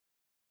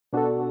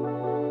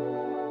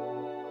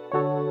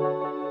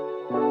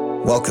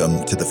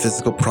Welcome to the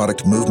Physical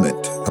Product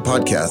Movement, a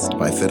podcast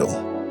by Fiddle.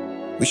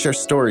 We share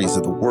stories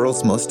of the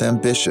world's most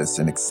ambitious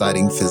and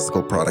exciting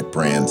physical product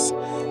brands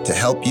to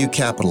help you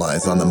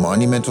capitalize on the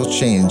monumental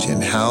change in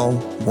how,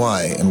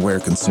 why, and where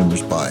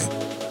consumers buy.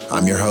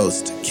 I'm your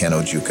host, Ken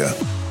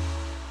Ojuka.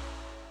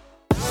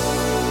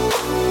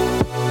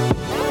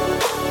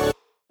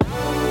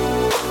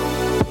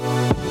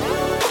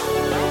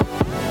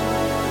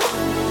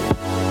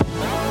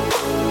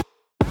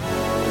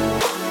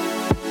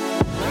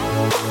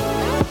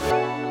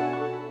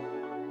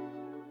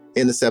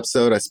 In this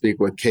episode, I speak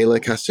with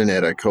Kayla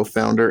Castañeda,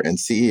 co-founder and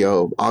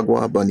CEO of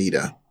Agua,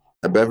 Bonita,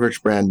 a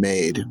beverage brand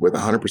made with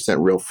 100%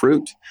 real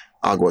fruit,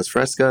 aguas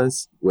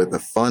frescas, with a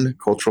fun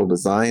cultural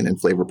design and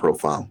flavor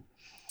profile.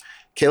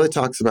 Kayla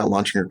talks about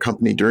launching her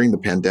company during the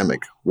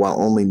pandemic while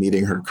only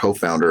meeting her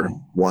co-founder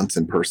once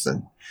in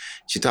person.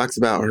 She talks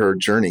about her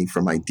journey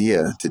from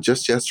idea to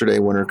just yesterday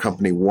when her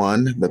company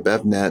won the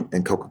BevNet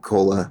and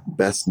Coca-Cola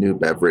Best New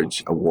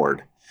Beverage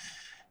Award.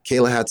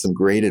 Kayla had some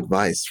great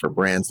advice for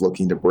brands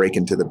looking to break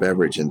into the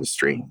beverage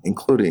industry,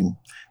 including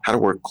how to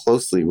work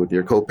closely with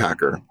your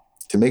co-packer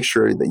to make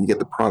sure that you get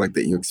the product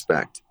that you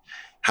expect,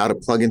 how to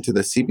plug into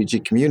the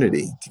CPG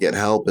community to get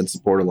help and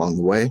support along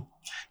the way,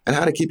 and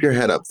how to keep your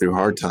head up through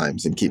hard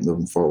times and keep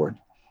moving forward.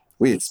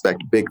 We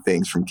expect big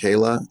things from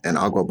Kayla and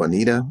Agua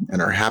Bonita and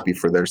are happy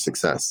for their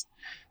success.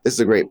 This is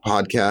a great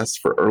podcast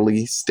for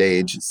early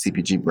stage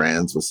CPG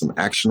brands with some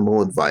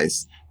actionable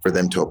advice for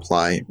them to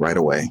apply right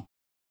away.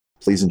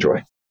 Please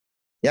enjoy.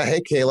 Yeah.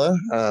 Hey, Kayla.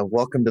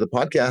 Welcome to the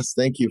podcast.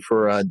 Thank you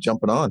for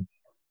jumping on.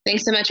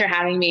 Thanks so much for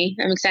having me.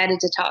 I'm excited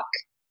to talk.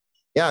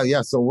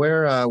 Yeah. So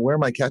where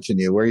am I catching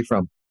you? Where are you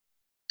from?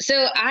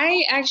 So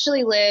I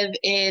actually live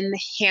in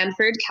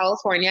Hanford,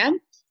 California,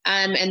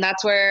 and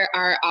that's where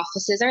our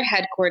offices are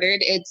headquartered.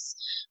 It's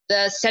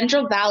the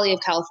Central Valley of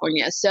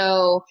California.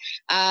 So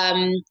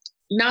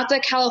not the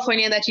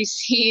California that you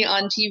see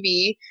on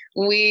TV.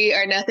 We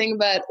are nothing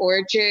but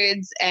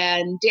orchards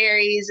and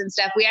dairies and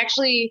stuff. We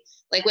actually,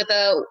 like with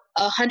a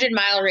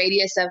 100-mile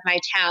radius of my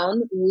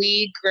town,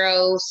 we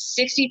grow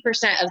 60%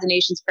 of the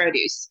nation's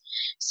produce.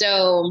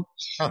 So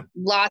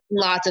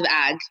lots of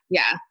ag.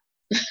 Yeah.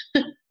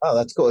 Oh,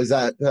 that's cool. Is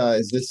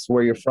this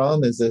where you're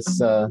from? Is this,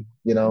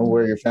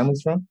 where your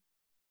family's from?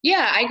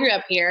 Yeah, I grew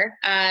up here.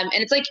 And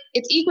it's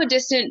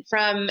equidistant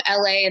from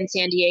LA and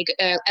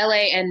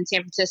LA and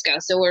San Francisco.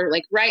 So we're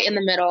like right in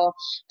the middle,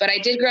 but I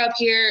did grow up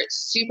here,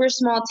 super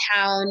small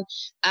town.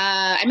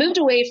 I moved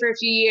away for a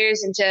few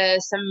years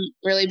into some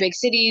really big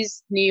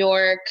cities, New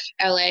York,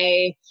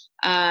 LA.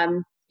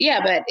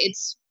 But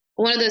it's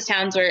one of those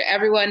towns where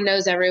everyone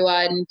knows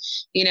everyone.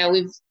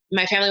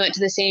 My family went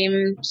to the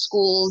same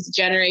schools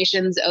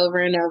generations over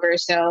and over.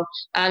 So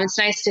it's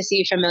nice to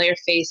see familiar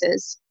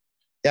faces.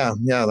 Yeah,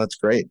 that's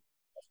great.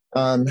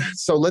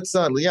 So let's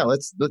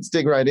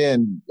dig right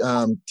in.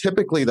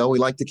 Typically, though, we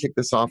like to kick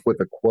this off with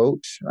a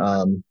quote.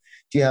 Do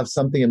you have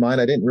something in mind?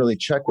 I didn't really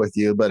check with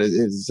you, but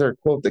is there a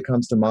quote that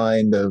comes to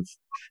mind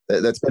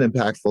that's been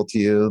impactful to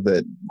you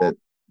that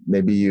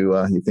maybe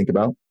you think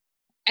about?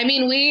 I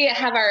mean, we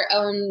have our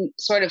own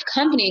sort of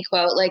company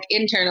quote, like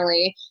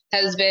internally,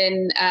 has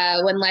been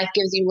when life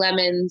gives you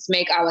lemons,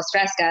 make aguas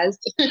frescas,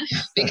 because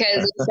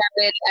we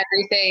started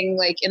everything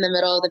like in the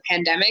middle of the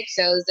pandemic.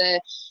 So it was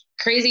a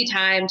crazy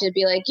time to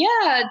be like,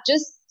 yeah,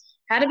 just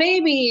had a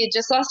baby,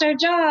 just lost our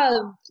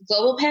job,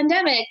 global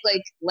pandemic,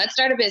 like let's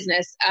start a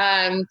business.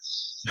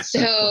 That's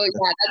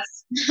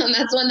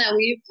one that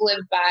we've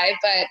lived by.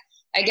 But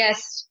I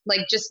guess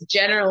like just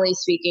generally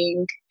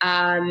speaking,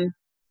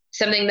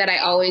 something that I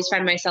always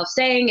find myself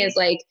saying is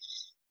like,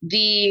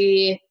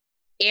 the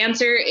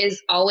answer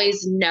is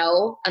always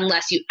no,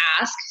 unless you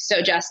ask.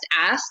 So just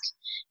ask.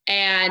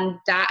 And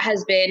that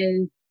has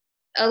been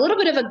a little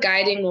bit of a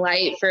guiding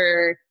light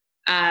for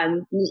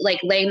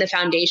laying the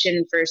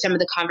foundation for some of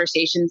the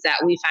conversations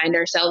that we find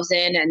ourselves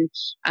in and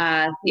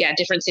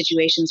different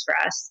situations for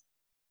us.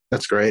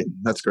 That's great.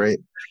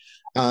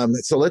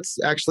 So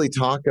let's actually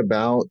talk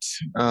about,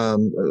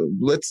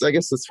 let's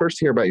first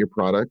hear about your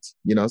product,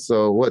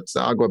 so what's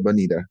Agua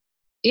Bonita?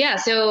 Yeah.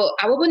 So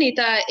Agua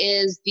Bonita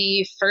is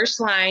the first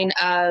line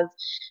of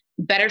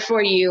better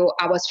for you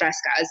aguas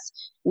frescas.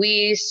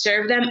 We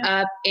serve them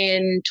up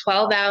in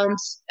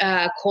 12-ounce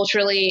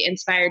culturally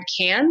inspired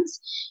cans,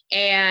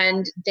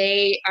 and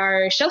they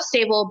are shelf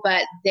stable,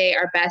 but they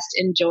are best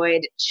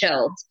enjoyed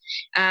chilled.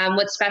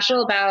 What's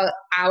special about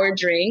our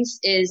drinks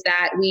is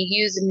that we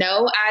use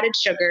no added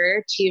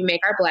sugar to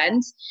make our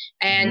blends,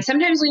 and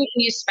sometimes we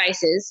can use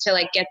spices to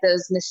like get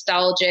those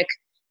nostalgic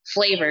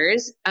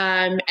flavors.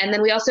 And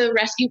then we also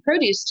rescue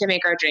produce to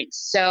make our drinks.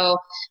 So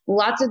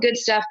lots of good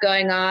stuff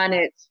going on.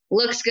 It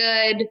looks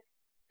good,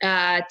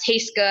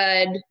 tastes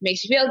good,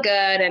 makes you feel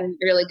good, and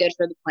really good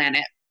for the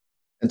planet.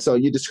 And so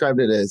you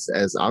described it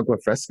as agua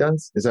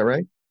frescas, is that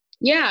right?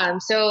 Yeah.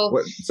 So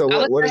what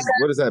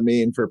does that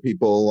mean for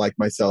people like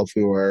myself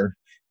who are,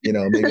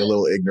 maybe a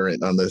little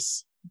ignorant on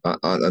this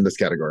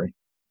category?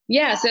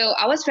 Yeah, so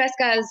aguas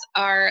frescas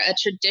are a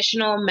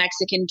traditional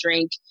Mexican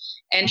drink,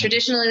 and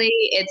traditionally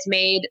it's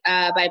made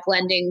by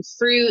blending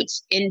fruit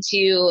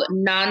into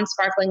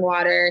non-sparkling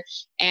water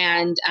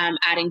and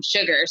adding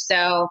sugar.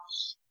 So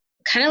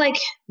kind of like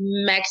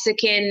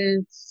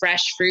Mexican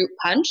fresh fruit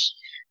punch.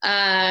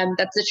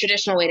 That's the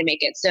traditional way to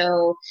make it.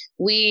 So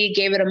we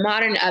gave it a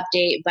modern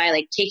update by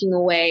like taking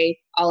away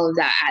all of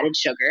that added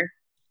sugar.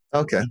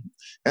 Okay.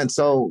 And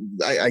so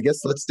I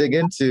guess let's dig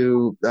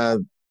into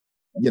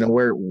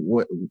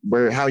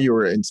where how you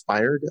were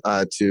inspired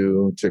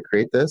to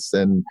create this,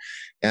 and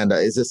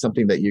is this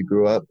something that you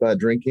grew up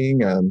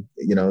drinking?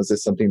 Is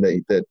this something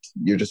that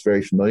you're just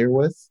very familiar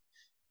with?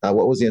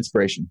 What was the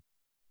inspiration?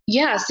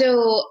 Yeah,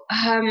 so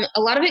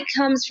a lot of it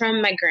comes from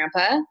my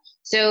grandpa.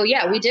 So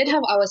yeah, we did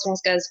have aguas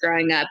frescas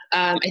growing up.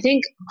 I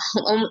think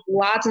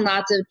lots and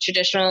lots of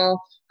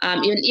traditional,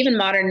 even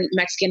modern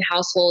Mexican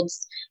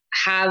households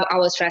have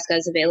aguas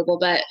frescas available.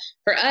 But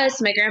for us,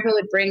 my grandpa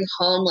would bring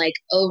home like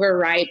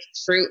overripe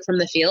fruit from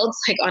the fields,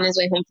 like on his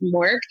way home from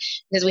work,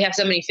 because we have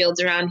so many fields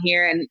around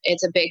here, and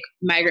it's a big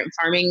migrant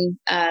farming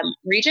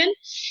region.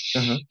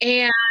 Uh-huh.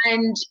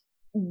 And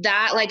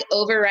that like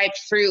overripe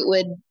fruit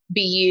would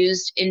be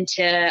used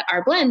into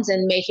our blends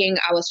and making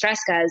aguas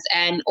frescas,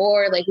 and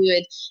or like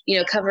we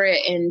would cover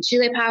it in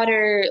chile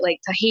powder like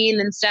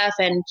tajin and stuff,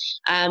 and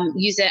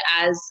use it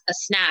as a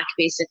snack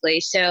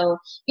basically. So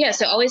yeah,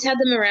 so always had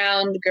them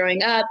around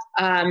growing up.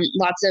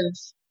 Lots of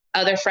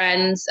other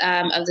friends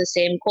of the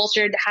same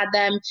culture had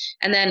them,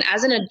 and then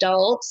as an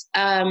adult,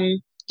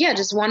 yeah,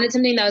 just wanted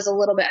something that was a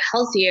little bit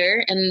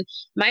healthier. And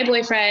my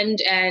boyfriend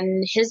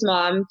and his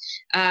mom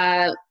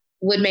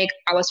would make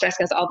aguas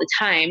frescas all the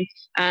time.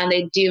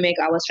 They do make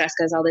aguas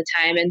frescas all the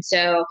time. And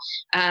so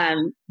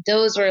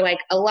those were like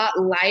a lot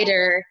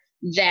lighter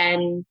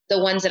than the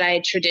ones that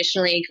I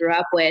traditionally grew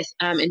up with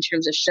in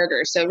terms of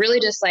sugar. So really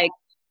just like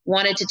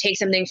wanted to take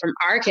something from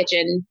our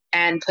kitchen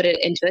and put it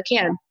into a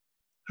can.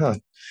 Huh.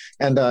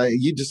 And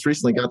you just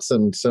recently got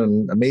some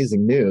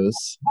amazing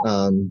news.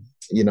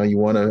 You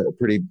won a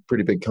pretty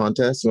big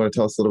contest. You want to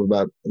tell us a little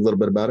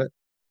bit about it?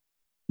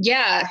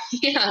 Yeah,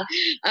 yeah.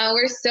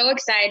 We're so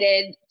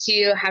excited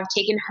to have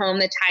taken home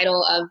the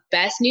title of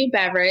Best New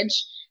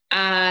Beverage,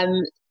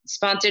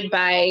 sponsored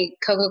by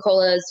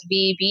Coca-Cola's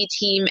VB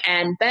team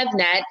and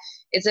BevNet.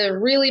 It's a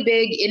really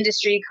big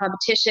industry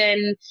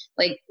competition.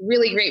 Like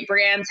really great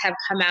brands have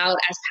come out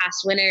as past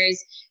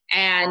winners,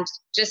 and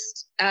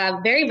just a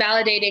very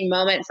validating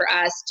moment for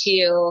us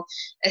to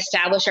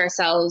establish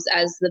ourselves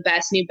as the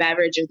best new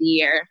beverage of the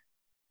year.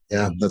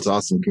 Yeah, that's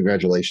awesome.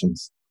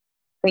 Congratulations.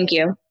 Thank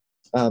you.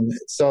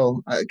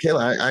 Kayla,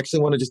 I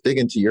actually want to just dig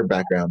into your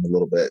background a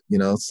little bit.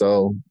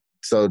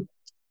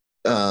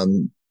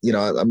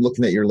 I'm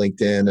looking at your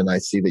LinkedIn and I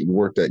see that you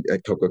worked at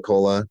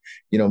Coca-Cola.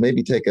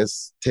 Maybe take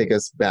us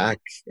back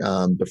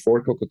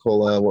before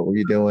Coca-Cola. What were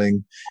you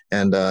doing?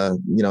 And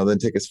then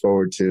take us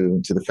forward to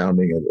the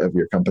founding of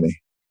your company.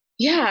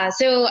 Yeah,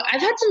 so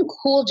I've had some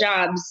cool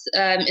jobs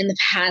in the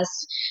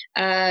past.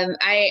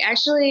 I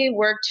actually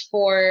worked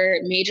for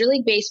Major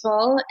League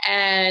Baseball,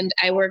 and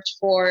I worked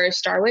for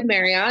Starwood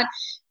Marriott.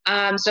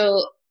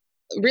 So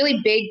really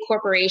big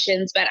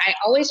corporations, but I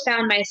always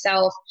found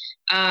myself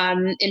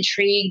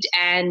intrigued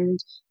and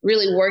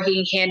really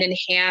working hand in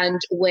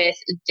hand with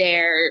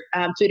their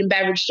food and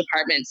beverage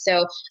departments.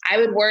 So I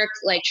would work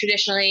like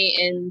traditionally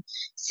in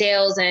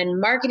sales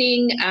and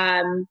marketing,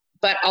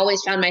 but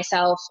always found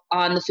myself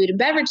on the food and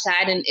beverage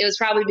side. And it was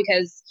probably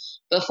because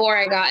before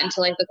I got into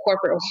like the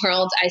corporate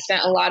world, I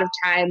spent a lot of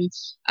time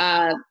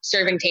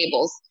serving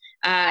tables.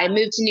 I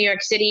moved to New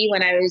York City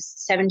when I was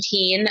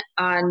 17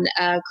 on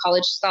a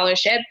college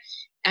scholarship,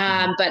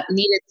 but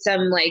needed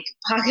some like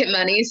pocket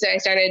money. So I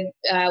started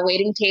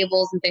waiting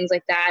tables and things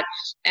like that.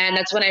 And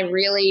that's when I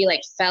really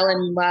like fell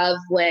in love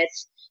with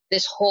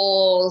this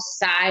whole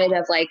side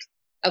of like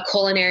a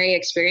culinary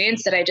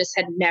experience that I just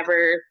had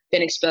never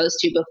been exposed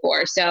to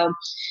before. So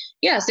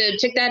yeah, so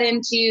took that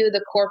into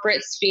the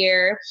corporate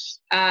sphere,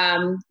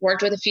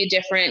 worked with a few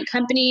different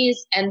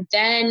companies, and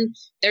then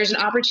there's an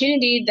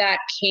opportunity that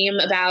came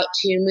about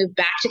to move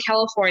back to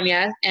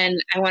California, and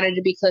I wanted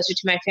to be closer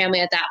to my family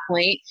at that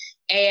point,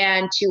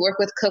 and to work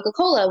with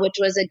Coca-Cola, which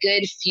was a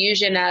good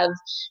fusion of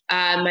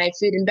my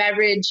food and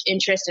beverage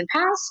interest and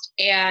past,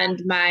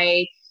 and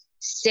my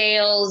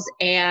sales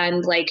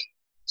and like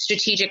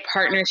strategic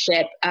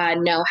partnership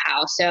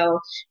know-how.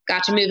 So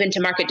got to move into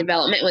market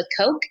development with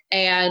Coke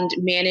and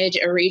manage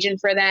a region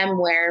for them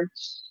where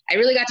I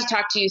really got to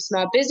talk to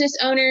small business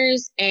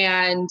owners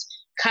and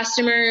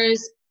customers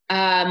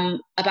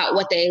about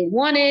what they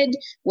wanted,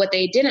 what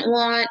they didn't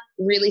want,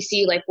 really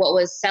see like what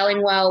was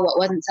selling well, what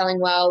wasn't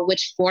selling well,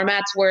 which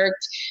formats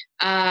worked,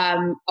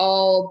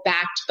 all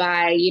backed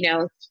by,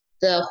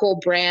 the whole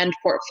brand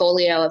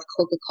portfolio of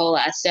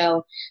Coca-Cola.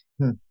 So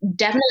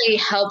definitely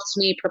helped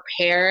me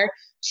prepare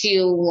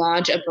to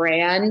launch a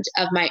brand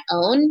of my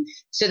own.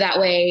 So that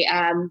way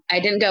I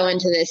didn't go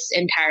into this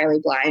entirely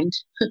blind.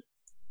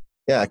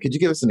 Yeah, could you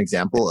give us an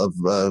example of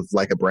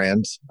like a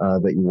brand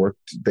that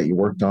you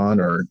worked on,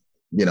 or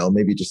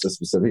maybe just a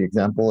specific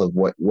example of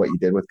what you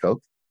did with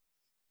Coke?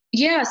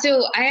 Yeah,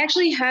 so I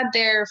actually had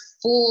their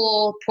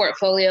full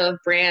portfolio of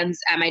brands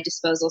at my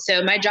disposal.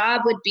 So my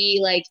job would be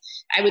like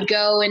I would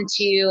go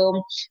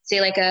into,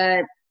 say, like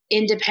a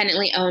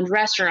independently owned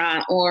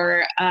restaurant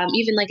or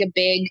even like a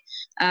big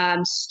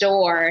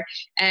store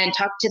and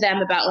talk to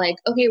them about like,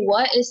 okay,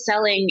 what is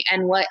selling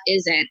and what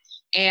isn't,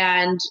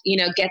 and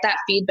get that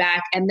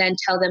feedback and then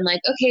tell them like,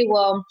 okay,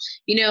 well,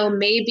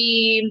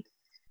 maybe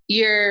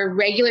your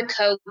regular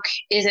Coke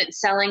isn't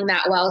selling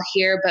that well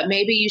here, but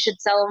maybe you should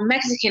sell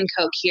Mexican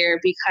Coke here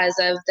because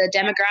of the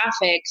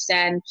demographics,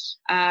 and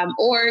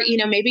or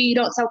maybe you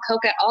don't sell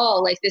Coke at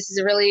all. Like this is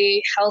a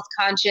really health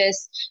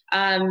conscious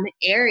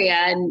area,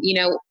 and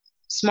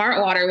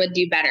Smart Water would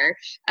do better.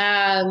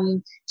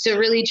 So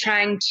really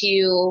trying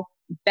to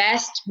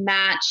best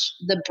match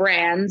the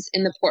brands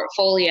in the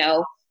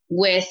portfolio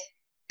with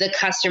the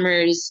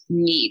customer's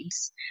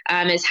needs,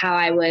 is how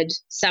I would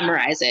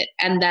summarize it.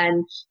 And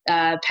then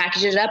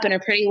package it up in a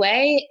pretty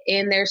way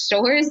in their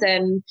stores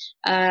and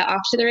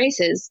off to the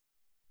races.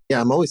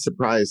 Yeah, I'm always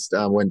surprised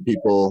when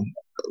people,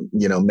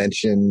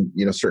 mention,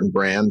 certain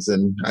brands,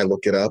 and I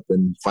look it up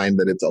and find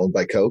that it's owned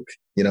by Coke.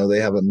 They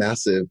have a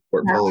massive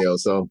portfolio.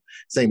 So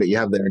saying that you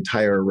have their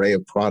entire array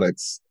of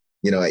products,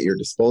 at your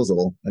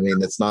disposal, I mean,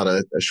 it's not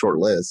a short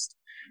list.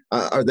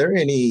 Are there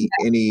any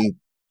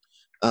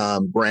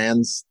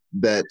brands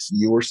that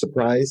you were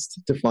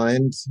surprised to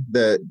find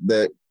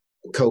that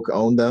Coke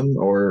owned them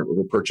or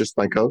were purchased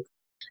by Coke?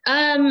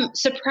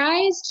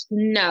 Surprised?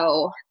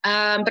 No.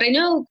 But I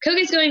know Coke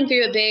is going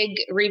through a big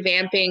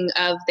revamping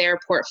of their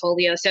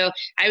portfolio. So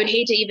I would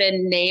hate to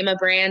even name a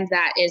brand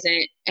that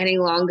isn't any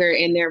longer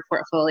in their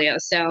portfolio.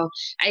 So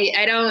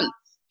I don't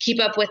keep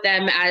up with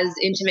them as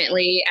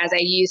intimately as I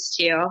used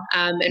to.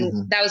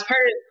 And that was part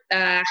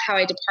of how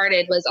I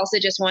departed, was also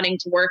just wanting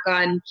to work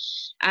on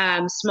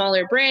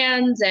smaller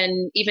brands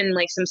and even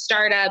like some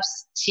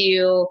startups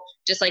to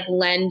just like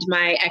lend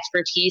my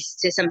expertise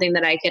to something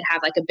that I could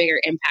have like a bigger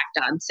impact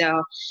on.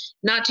 So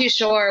not too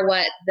sure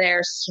what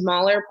their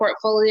smaller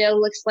portfolio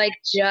looks like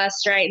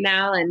just right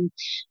now, and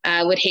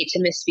would hate to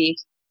misspeak.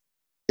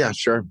 Yeah,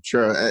 sure,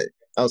 sure.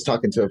 I was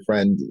talking to a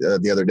friend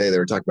the other day. They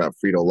were talking about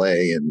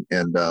Frito-Lay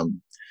and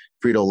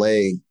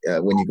Frito-Lay,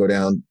 when you go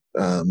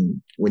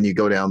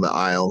down the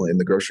aisle in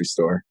the grocery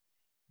store,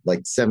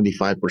 like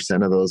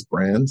 75% of those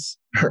brands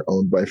are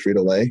owned by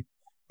Frito-Lay,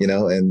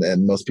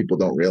 and most people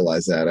don't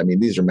realize that. I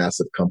mean, these are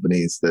massive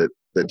companies that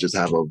just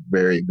have a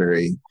very,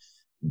 very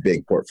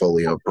big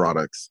portfolio of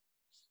products.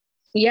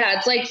 Yeah,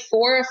 it's like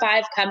 4 or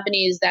 5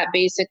 companies that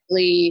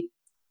basically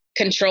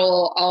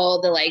control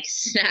all the like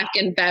snack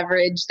and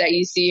beverage that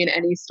you see in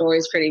any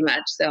stores pretty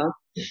much. So,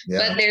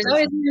 Yeah, but there's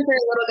always room for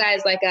little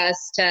guys like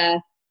us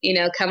to,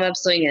 come up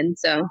swinging.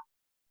 So,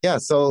 yeah.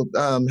 So,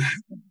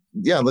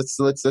 yeah, let's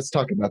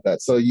talk about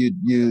that. So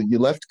you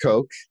left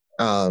Coke,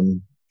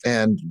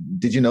 and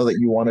did you know that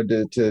you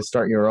wanted to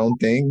start your own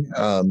thing?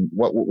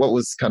 What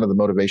was kind of the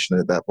motivation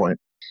at that point?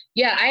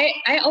 Yeah,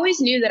 I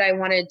always knew that I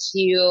wanted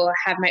to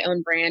have my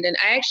own brand. And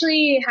I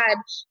actually had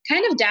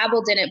kind of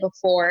dabbled in it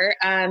before.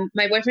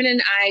 My boyfriend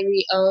and I,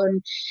 we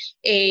own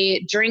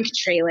a drink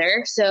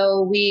trailer.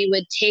 So we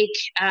would take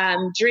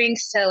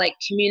drinks to like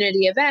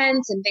community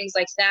events and things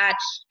like that.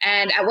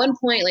 And at one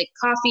point, like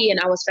coffee and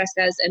aguas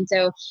frescas. And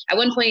so at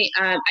one point,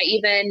 I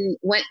even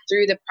went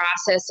through the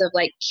process of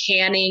like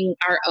canning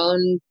our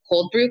own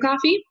cold brew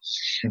coffee.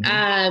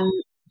 Mm-hmm.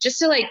 Just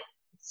to like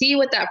see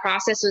what that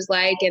process was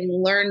like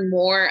and learn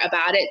more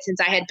about it, since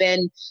I had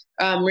been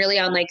really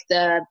on like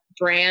the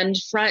brand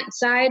front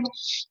side.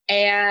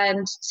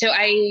 And so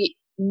I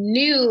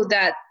knew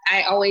that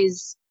I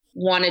always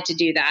wanted to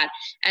do that.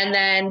 And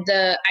then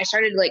I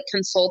started like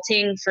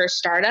consulting for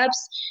startups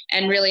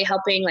and really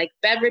helping like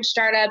beverage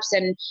startups.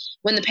 And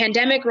when the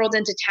pandemic rolled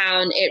into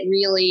town, it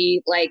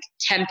really like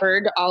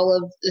tempered all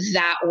of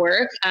that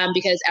work,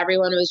 because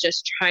everyone was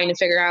just trying to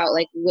figure out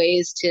like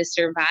ways to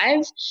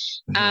survive.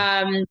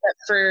 But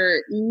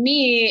for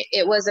me,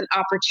 it was an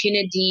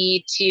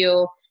opportunity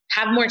to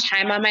have more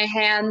time on my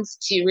hands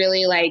to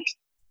really like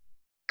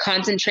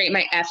concentrate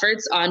my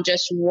efforts on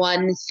just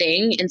one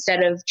thing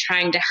instead of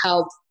trying to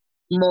help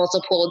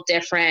multiple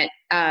different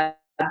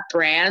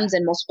brands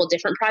and multiple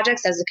different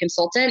projects as a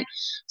consultant.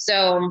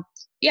 So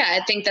yeah,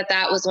 I think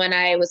that was when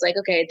I was like,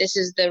 okay, this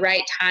is the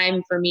right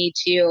time for me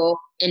to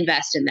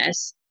invest in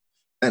this.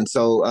 And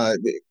so,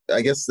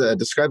 I guess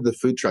describe the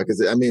food truck. Is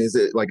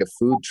it like a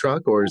food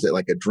truck or is it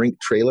like a drink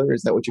trailer?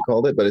 Is that what you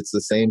called it? But it's the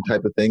same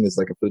type of thing as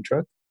like a food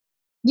truck?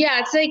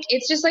 Yeah,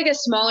 it's just like a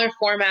smaller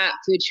format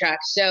food truck.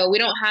 So we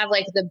don't have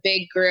like the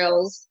big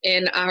grills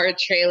in our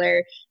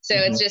trailer. So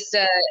Mm-hmm. it's just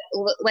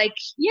like,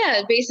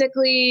 yeah,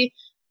 basically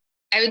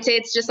I would say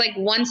it's just like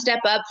one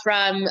step up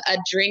from a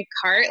drink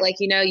cart. Like,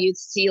 you'd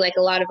see like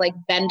a lot of like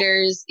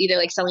vendors either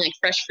like selling like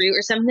fresh fruit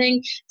or something.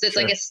 So it's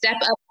like Sure. a step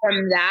up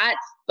from that,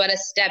 but a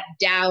step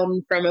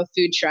down from a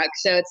food truck.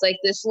 So it's like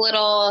this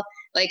little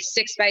like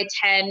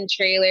 6x10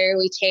 trailer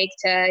we take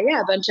to,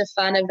 a bunch of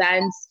fun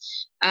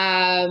events.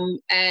 And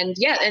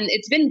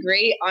it's been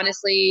great,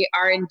 honestly,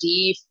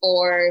 R&D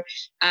for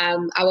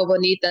Agua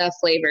Bonita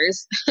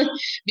flavors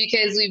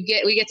because we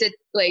get to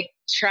like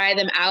try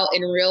them out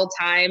in real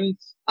time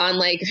on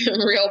like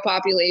real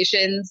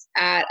populations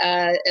at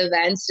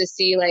events to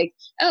see like,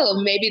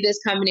 oh, maybe this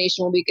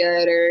combination will be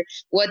good, or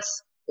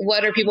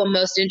what are people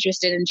most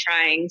interested in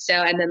trying. So,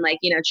 and then like,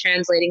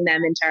 translating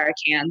them into our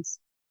cans.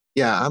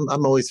 Yeah,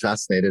 I'm always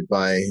fascinated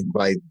by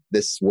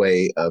this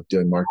way of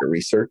doing market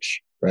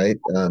research, right?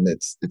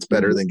 It's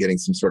better than getting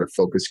some sort of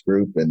focus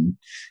group and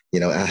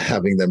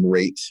having them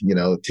rate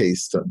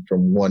taste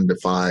from 1 to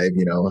 5.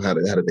 How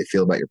do they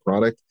feel about your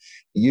product?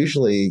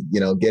 Usually,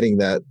 getting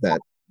that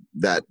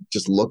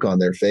just look on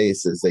their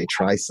face as they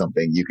try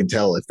something, you can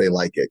tell if they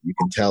like it. You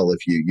can tell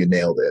if you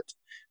nailed it.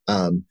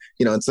 And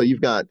so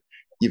you've got,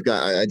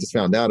 I just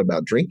found out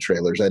about drink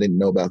trailers. I didn't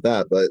know about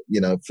that, but,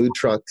 food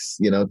trucks,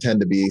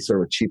 tend to be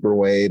sort of a cheaper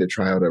way to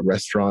try out a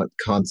restaurant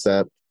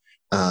concept.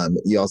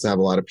 You also have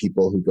a lot of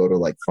people who go to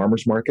like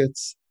farmers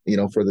markets,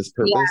 for this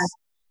purpose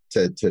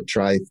to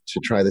try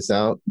this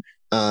out.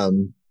 I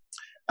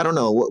don't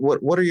know.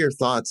 What are your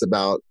thoughts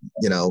about,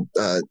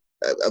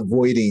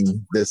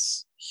 avoiding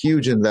this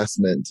huge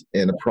investment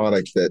in a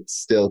product that's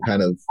still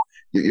kind of,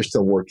 you're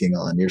still working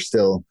on, you're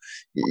still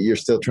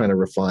trying to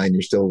refine,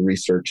 you're still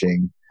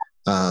researching.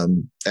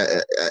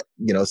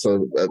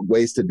 So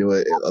ways to do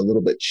it a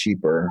little bit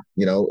cheaper,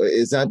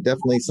 is that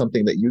definitely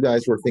something that you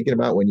guys were thinking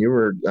about when you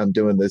were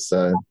doing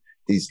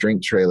these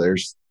drink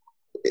trailers?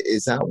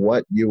 Is that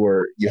what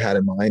you had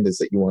in mind, is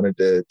that you wanted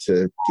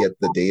to get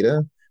the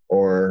data,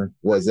 or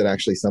was it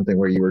actually something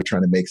where you were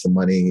trying to make some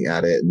money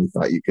at it and you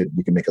thought you could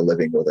make a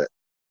living with it?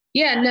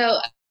 Yeah, no,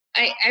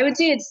 I would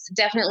say it's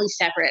definitely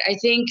separate. I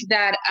think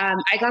that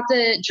I got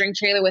the drink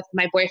trailer with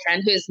my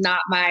boyfriend, who is not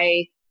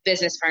my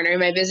business partner.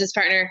 My business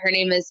partner, her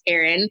name is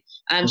Erin.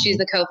 She's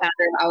the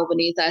co-founder of Agua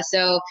Bonita.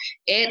 So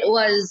it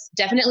was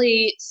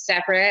definitely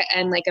separate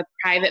and like a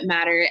private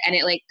matter. And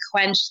it like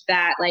quenched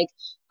that like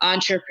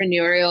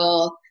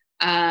entrepreneurial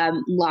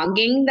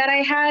longing that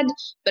I had.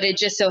 But it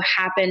just so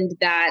happened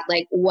that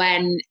like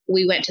when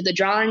we went to the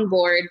drawing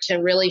board to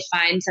really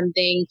find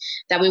something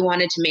that we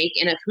wanted to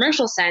make in a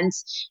commercial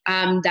sense,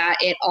 that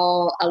it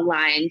all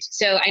aligned.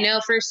 So I know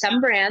for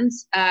some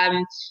brands,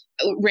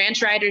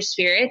 Ranch Rider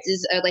Spirits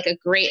is like a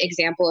great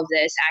example of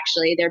this.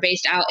 Actually, they're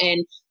based out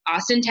in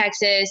Austin,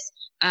 Texas.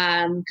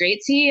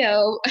 Great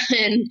CEO,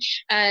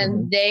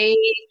 and they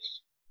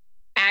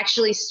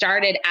actually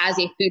started as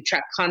a food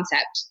truck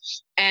concept,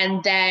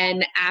 and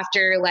then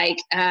after like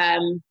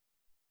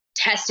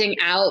testing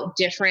out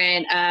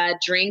different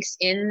drinks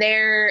in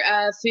their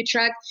food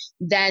truck,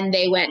 then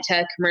they went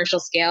to commercial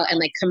scale and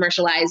like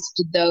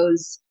commercialized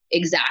those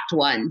exact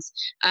ones.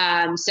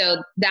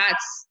 So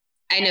that's,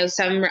 I know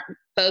some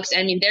folks,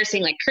 I mean, they're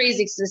seeing like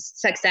crazy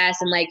success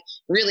and like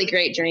really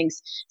great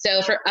drinks.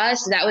 So for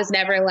us, that was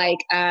never like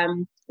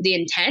the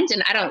intent.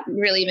 And I don't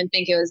really even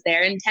think it was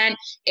their intent.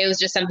 It was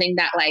just something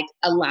that like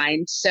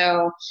aligned.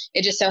 So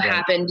it just so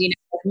happened,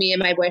 me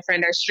and my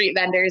boyfriend are street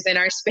vendors in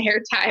our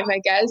spare time, I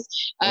guess,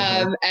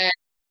 and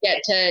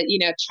get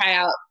to, try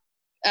out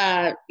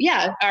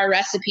our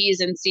recipes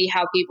and see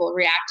how people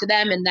react to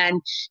them, and then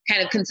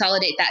kind of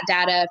consolidate that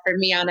data for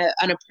me on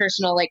a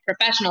personal, like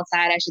professional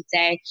side, I should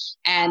say,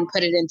 and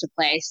put it into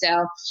play. So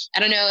I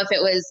don't know if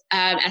it was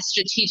as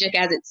strategic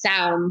as it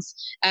sounds,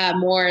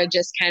 more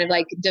just kind of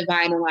like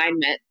divine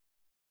alignment.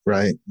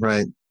 Right.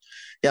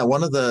 Yeah,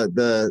 one of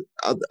the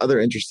other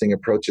interesting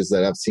approaches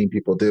that I've seen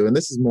people do, and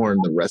this is more in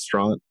the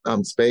restaurant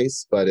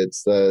space, but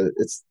it's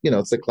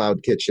the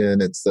cloud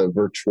kitchen, it's the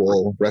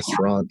virtual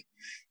restaurant,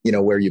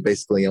 where you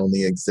basically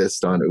only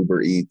exist on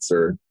Uber Eats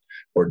or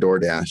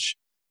DoorDash,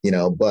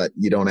 but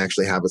you don't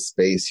actually have a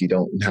space. You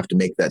don't have to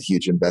make that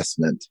huge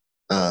investment.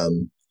 So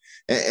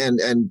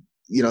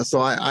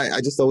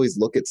I just always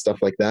look at stuff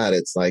like that.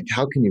 It's like,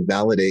 how can you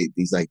validate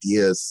these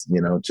ideas,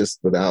 just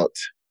without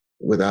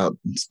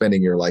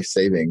spending your life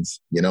savings,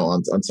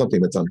 on something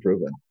that's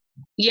unproven?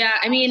 Yeah.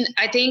 I mean,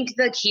 I think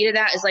the key to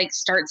that is like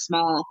start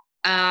small,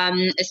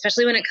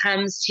 especially when it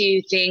comes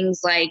to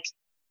things like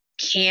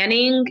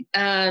canning,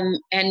 and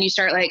you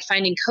start like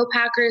finding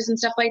co-packers and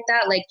stuff like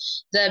that. Like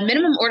the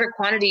minimum order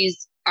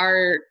quantities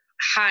are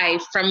high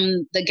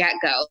from the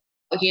get-go.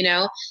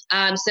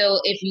 So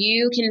if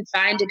you can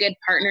find a good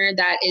partner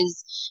that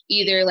is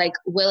either like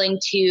willing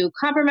to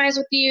compromise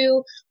with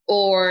you,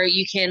 or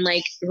you can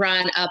like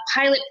run a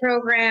pilot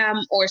program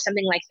or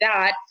something like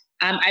that,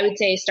 I would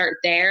say start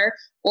there,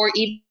 or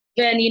even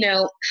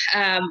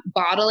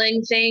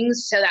bottling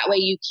things so that way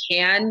you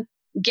can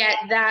get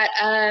that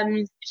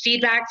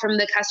feedback from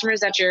the customers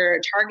that you're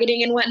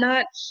targeting and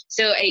whatnot.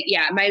 So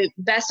my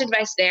best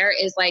advice there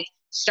is like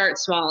start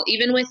small.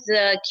 Even with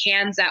the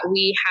cans that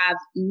we have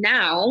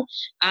now,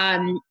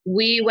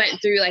 we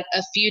went through like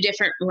a few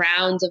different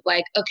rounds of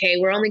like, okay,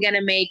 we're only going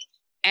to make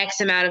X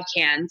amount of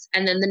cans.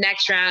 And then the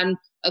next round,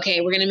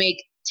 okay, we're going to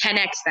make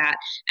 10x that.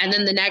 And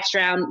then the next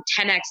round,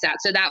 10x that.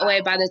 So that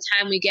way, by the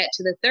time we get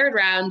to the third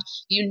round,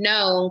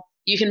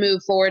 you can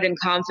move forward in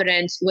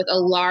confidence with a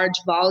large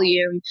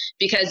volume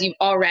because you've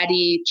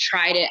already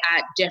tried it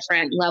at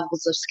different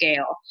levels of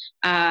scale.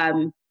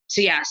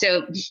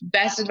 So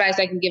best advice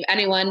I can give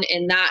anyone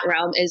in that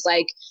realm is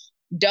like,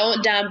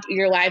 don't dump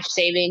your life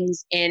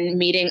savings in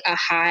meeting a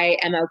high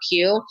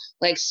MOQ.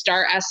 Like,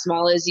 start as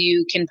small as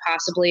you can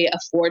possibly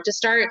afford to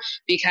start,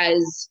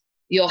 because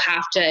you'll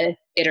have to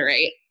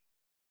iterate.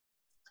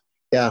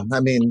 Yeah, I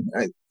mean,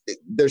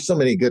 there's so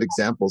many good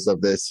examples of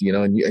this,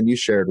 and you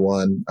shared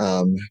one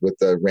with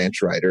the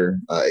ranch rider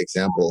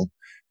example.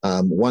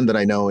 One that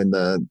I know in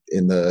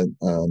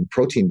the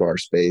protein bar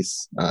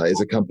space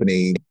is a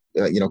company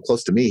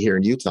close to me here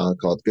in Utah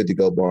called Good to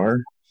Go Bar,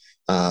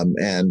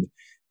 and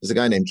there's a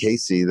guy named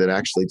Casey that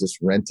actually just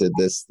rented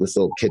this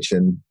little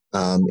kitchen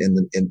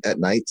at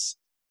nights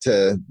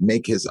to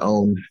make his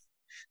own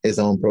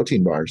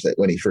protein bars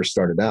when he first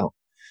started out.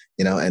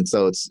 And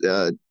so it's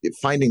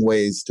finding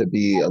ways to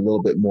be a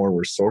little bit more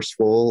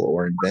resourceful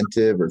or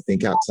inventive or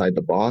think outside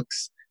the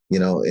box,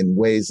 in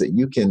ways that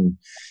you can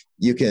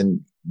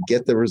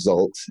get the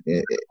result,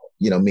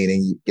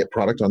 meaning you get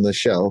product on the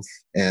shelf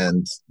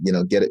and,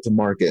 get it to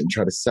market and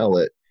try to sell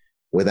it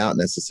without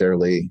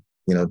necessarily,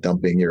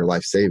 dumping your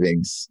life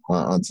savings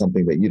on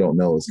something that you don't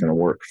know is going to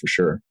work for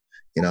sure.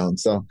 And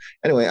so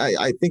anyway,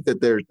 I think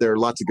that there are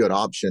lots of good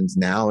options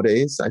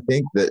nowadays, I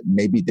think, that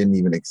maybe didn't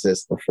even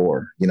exist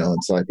before,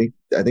 and so I think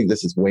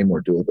this is way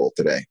more doable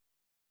today.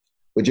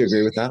 Would you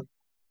agree with that?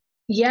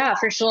 Yeah,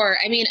 for sure.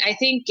 I mean, I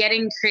think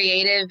getting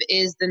creative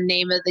is the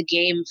name of the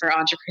game for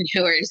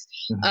entrepreneurs.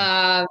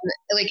 Mm-hmm.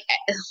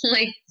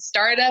 Like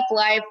startup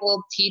life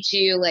will teach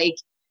you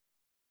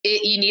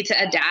you need to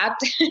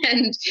adapt.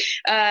 And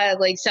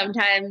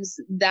sometimes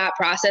that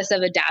process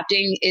of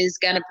adapting is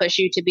going to push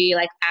you to be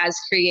as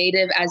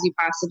creative as you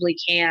possibly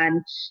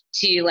can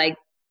to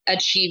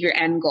achieve your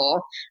end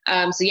goal.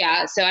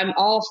 So I'm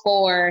all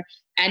for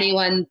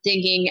anyone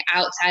thinking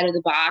outside of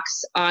the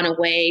box on a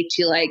way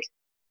to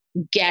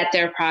get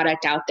their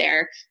product out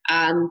there.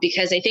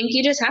 Because I think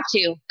you just have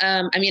to,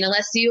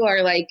 unless you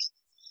are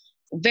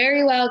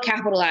very well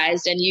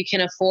capitalized and you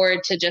can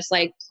afford to just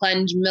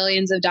plunge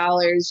millions of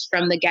dollars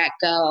from the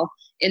get-go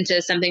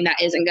into something that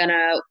isn't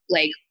gonna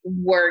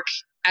work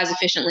as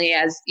efficiently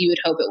as you would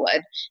hope it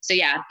would. So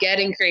yeah,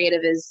 getting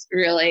creative is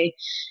really,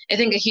 I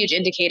think, a huge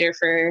indicator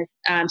for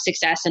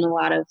success in a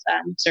lot of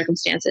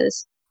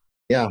circumstances.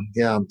 Yeah.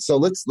 So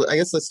let's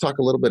talk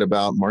a little bit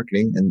about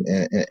marketing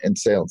and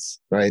sales,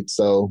 right?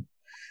 So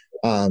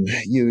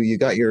you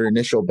got your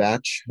initial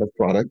batch of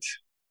product.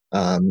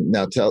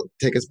 Now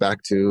take us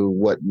back to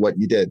what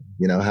you did.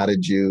 How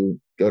did you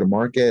go to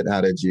market?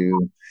 How did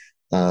you,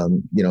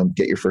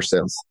 get your first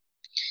sales?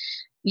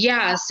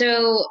 Yeah.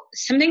 So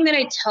something that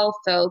I tell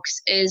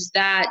folks is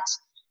that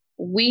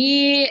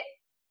we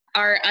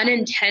are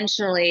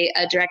unintentionally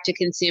a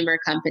direct-to-consumer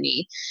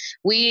company.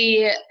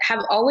 We have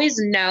always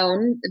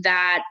known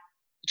that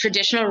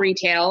traditional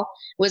retail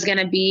was going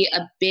to be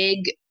a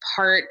big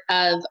part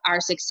of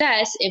our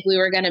success if we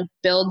were going to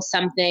build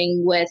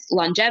something with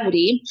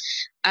longevity.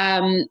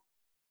 And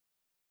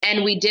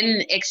we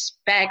didn't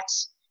expect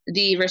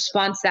the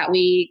response that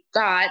we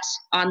got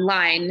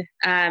online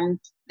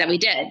that we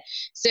did.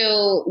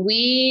 So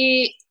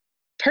we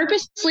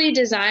purposely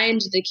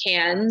designed the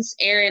cans.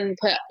 Aaron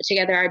put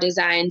together our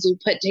designs. We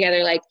put together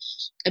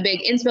a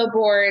big inspo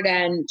board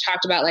and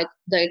talked about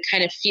the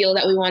kind of feel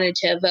that we wanted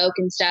to evoke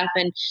and stuff.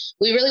 And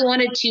we really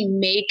wanted to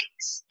make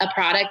a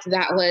product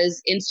that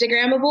was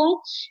Instagrammable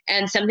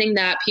and something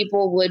that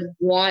people would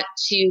want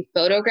to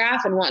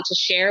photograph and want to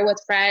share with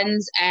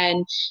friends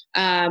and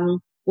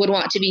would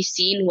want to be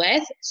seen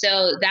with.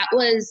 So that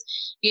was,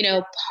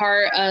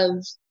 part of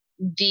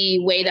the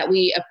way that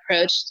we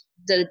approached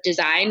the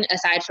design,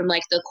 aside from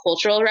the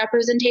cultural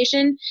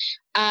representation.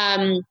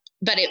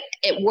 But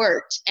it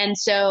worked. And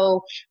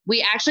so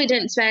we actually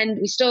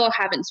we still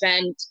haven't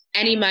spent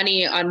any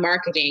money on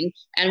marketing,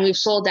 and we've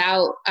sold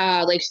out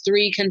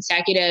 3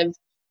 consecutive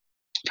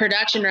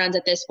production runs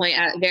at this point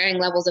at varying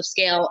levels of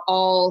scale,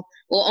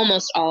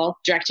 almost all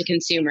direct to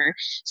consumer.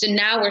 So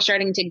now we're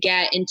starting to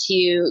get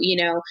into,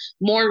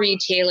 more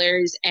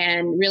retailers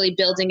and really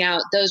building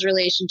out those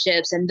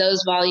relationships and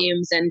those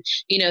volumes and,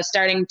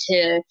 starting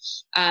to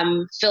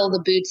fill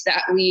the boots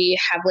that we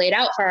have laid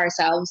out for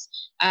ourselves.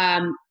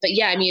 But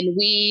yeah,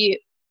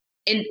 we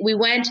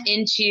went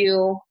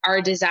into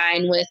our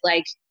design with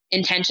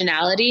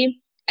intentionality.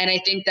 And I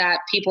think that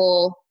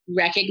people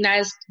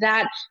recognized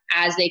that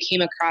as they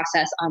came across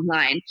us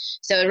online.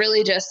 So it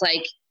really just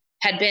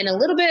had been a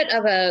little bit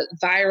of a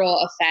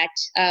viral effect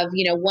of,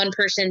 one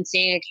person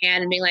seeing a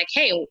can and being like,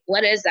 hey,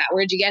 what is that?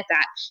 Where'd you get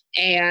that?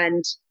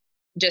 And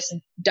just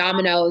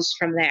dominoes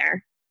from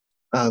there.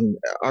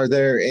 Are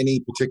there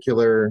any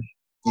particular,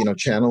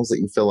 channels that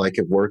you feel like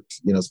have worked,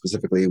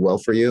 specifically well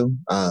for you?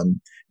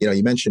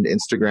 You mentioned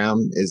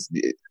Instagram. Is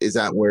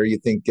that where you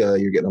think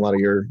you're getting a lot of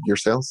your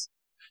sales?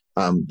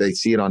 They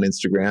see it on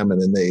Instagram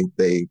and then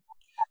they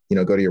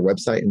go to your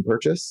website and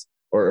purchase,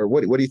 or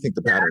what do you think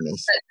the pattern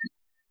is?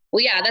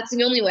 Well, yeah, that's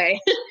the only way,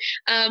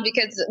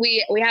 because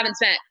we haven't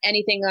spent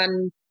anything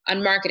on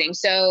on marketing.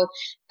 So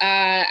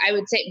I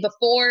would say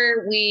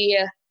before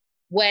we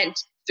went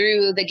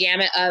through the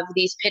gamut of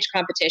these pitch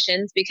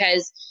competitions,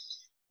 because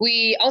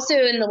we also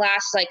in the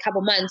last like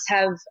couple months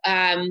have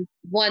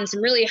won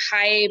some really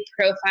high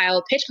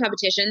profile pitch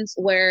competitions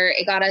where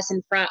it got us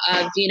in front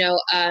of,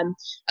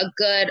 a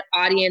good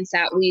audience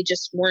that we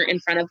just weren't in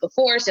front of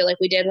before. So like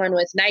we did one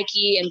with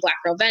Nike and Black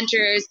Girl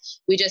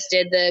Ventures. We just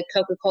did the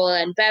Coca-Cola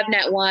and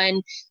BevNet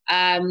one.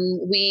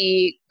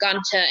 We got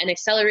into an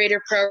accelerator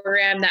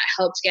program that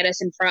helped get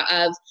us in front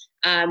of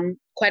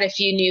quite a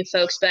few new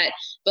folks. But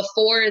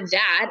before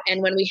that,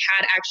 and when we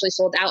had actually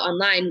sold out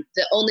online,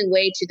 the only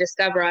way to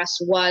discover us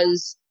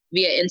was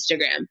via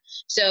Instagram.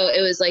 So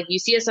it was like, you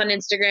see us on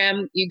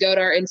Instagram, you go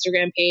to our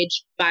Instagram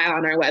page, buy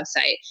on our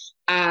website.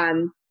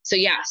 So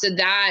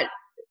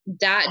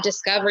that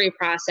discovery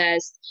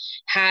process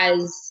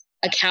has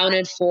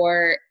accounted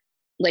for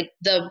like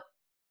the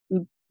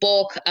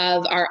bulk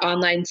of our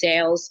online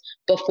sales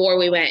before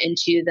we went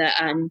into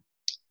the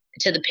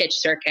to the pitch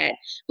circuit,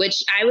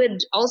 which I would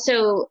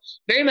also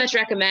very much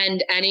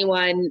recommend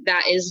anyone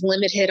that is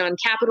limited on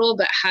capital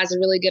but has a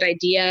really good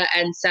idea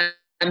and some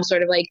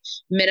sort of like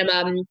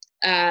minimum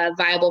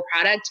viable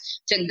product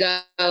to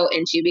go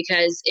into,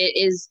 because it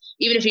is,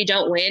 even if you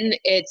don't win,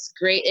 it's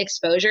great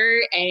exposure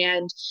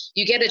and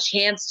you get a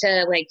chance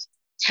to like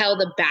tell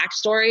the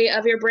backstory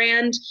of your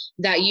brand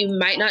that you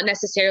might not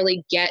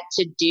necessarily get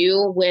to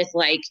do with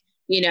like,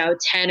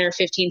 10 or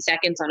 15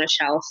 seconds on a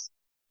shelf.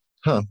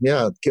 Huh.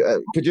 Yeah.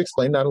 Could you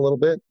explain that a little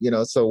bit?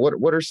 So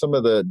what are some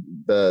of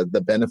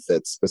the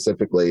benefits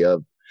specifically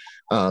of,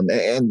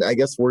 and I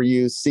guess, were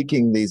you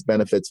seeking these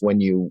benefits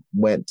when you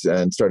went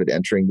and started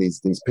entering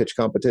these pitch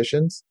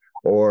competitions,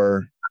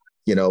 or,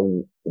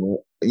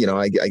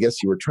 I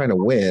guess you were trying to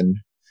win,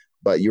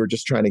 but you were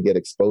just trying to get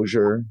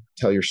exposure,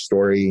 tell your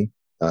story,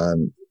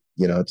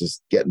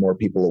 just get more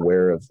people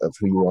aware of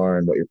who you are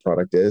and what your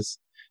product is.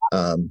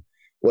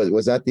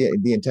 Was that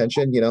the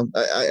intention?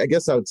 I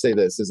guess I would say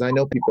this is, I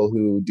know people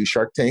who do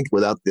Shark Tank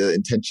without the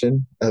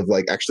intention of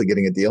like actually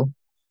getting a deal,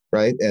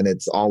 right? And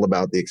it's all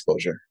about the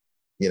exposure.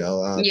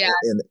 Yeah.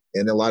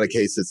 In a lot of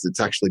cases,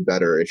 it's actually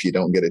better if you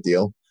don't get a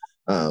deal.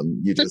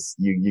 You just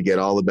you get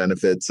all the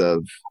benefits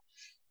of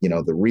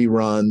the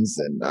reruns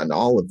and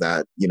all of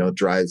that.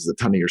 Drives a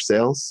ton of your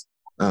sales,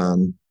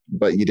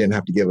 but you didn't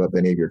have to give up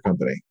any of your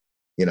company.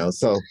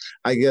 So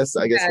I guess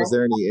was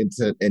there any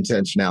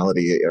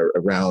intentionality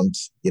around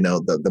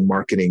the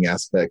marketing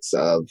aspects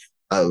of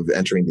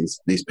entering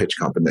these pitch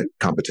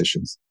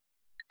competitions?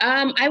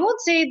 I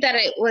won't say that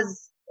it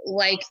was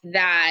like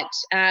that.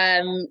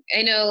 I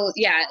know,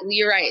 yeah,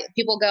 you're right.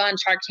 People go on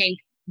Shark Tank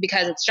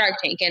because it's Shark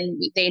Tank and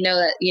they know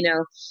that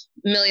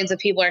millions of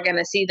people are going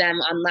to see them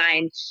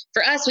online.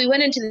 For us, we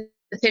went into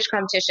the pitch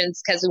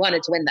competitions because we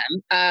wanted to win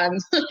them.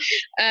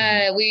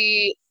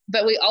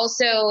 But we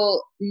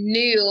also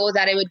knew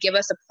that it would give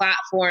us a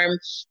platform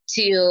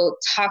to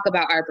talk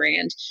about our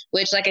brand,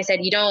 which, like I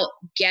said, you don't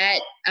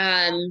get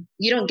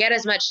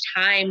as much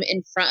time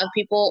in front of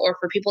people or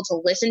for people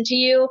to listen to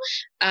you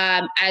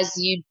as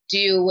you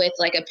do with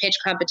like a pitch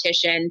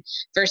competition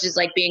versus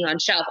like being on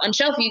shelf. On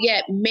shelf, you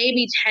get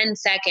maybe 10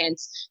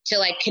 seconds to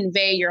like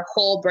convey your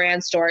whole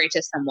brand story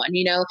to someone,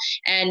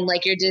 and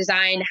like your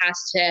design has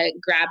to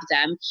grab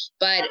them.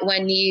 But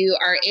when you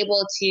are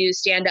able to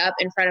stand up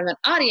in front of an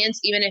audience,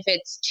 even if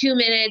it's 2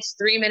 minutes,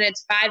 3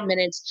 minutes, 5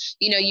 minutes,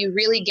 you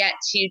really get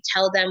to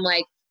tell them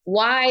like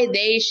why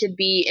they should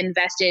be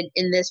invested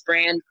in this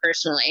brand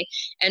personally.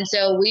 And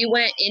so we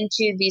went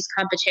into these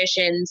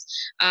competitions,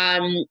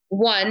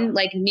 one,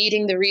 like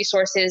needing the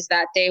resources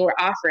that they were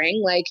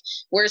offering. Like,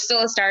 we're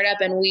still a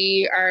startup and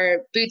we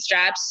are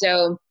bootstrapped.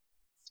 So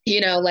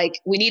like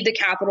we need the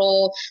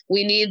capital,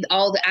 we need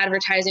all the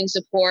advertising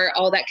support,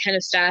 all that kind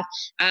of stuff.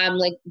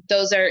 Like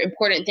those are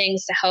important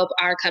things to help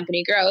our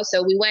company grow.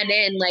 So we went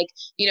in like,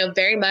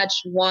 very much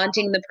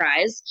wanting the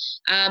prize.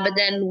 But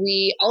then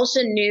we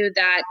also knew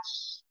that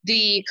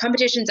the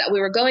competitions that we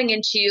were going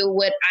into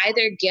would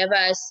either give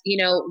us,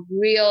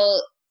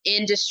 real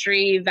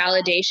industry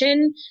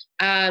validation,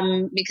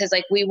 because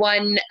like we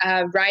won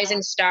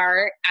Rising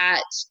Star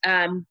at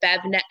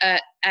BevNet,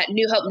 at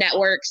New Hope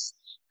Network's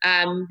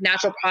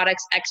Natural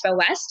Products Expo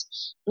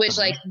West, which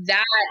like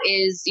that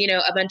is,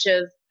 a bunch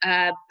of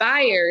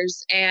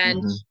buyers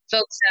and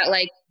folks that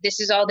like, this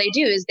is all they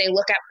do is they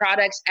look at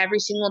products every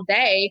single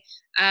day.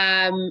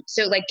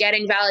 So like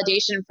getting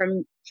validation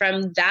from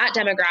that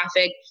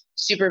demographic,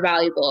 super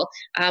valuable.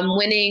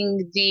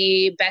 Winning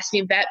the best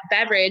new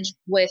beverage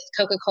with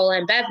Coca-Cola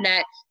and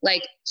BevNet,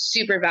 like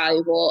super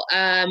valuable.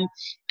 And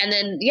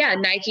then, yeah,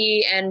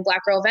 Nike and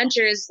Black Girl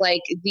Ventures,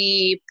 like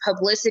the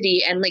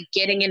publicity and like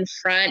getting in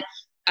front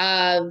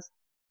of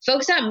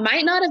folks that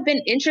might not have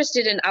been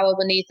interested in Agua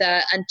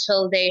Bonita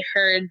until they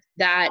heard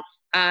that,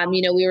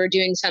 we were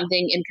doing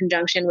something in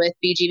conjunction with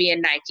BGV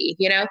and Nike,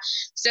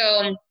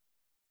 So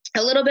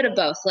a little bit of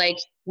both. Like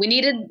we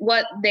needed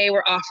what they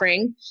were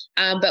offering,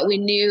 but we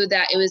knew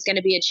that it was going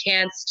to be a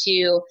chance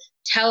to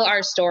tell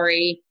our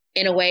story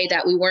in a way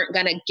that we weren't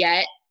going to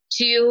get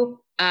to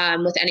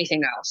with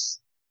anything else.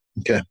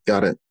 Okay,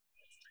 got it.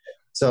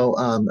 So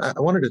I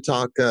wanted to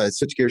talk,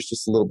 switch gears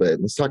just a little bit.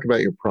 Let's talk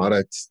about your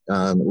product.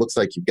 It looks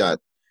like you've got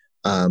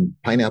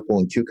pineapple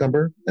and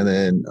cucumber, and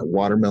then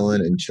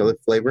watermelon and chili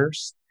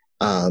flavors.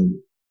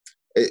 Um,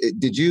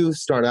 did you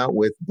start out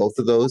with both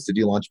of those? Did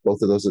you launch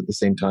both of those at the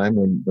same time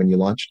when you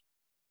launched?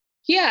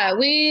 Yeah,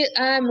 we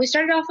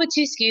started off with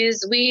two SKUs.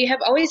 We have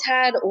always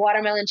had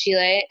watermelon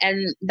chile,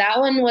 and that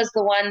one was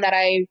the one that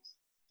I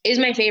is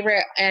my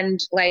favorite and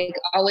like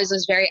always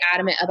was very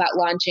adamant about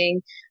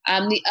launching.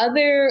 The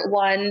other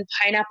one,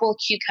 pineapple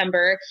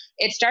cucumber,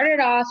 it started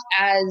off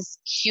as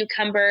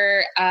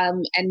cucumber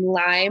and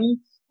lime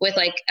with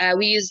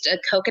we used a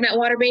coconut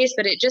water base,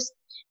 but it just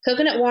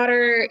coconut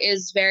water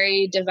is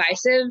very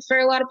divisive for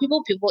a lot of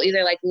people. People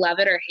either like love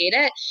it or hate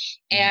it.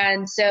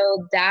 And so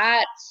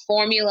that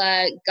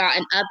formula got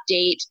an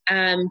update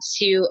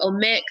to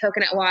omit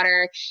coconut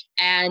water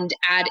and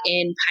add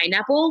in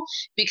pineapple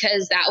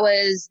because that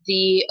was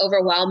the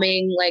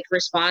overwhelming like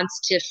response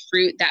to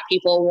fruit that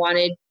people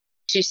wanted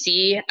to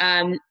see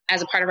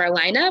as a part of our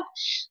lineup.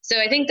 So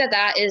I think that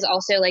that is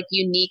also like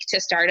unique to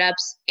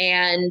startups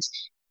and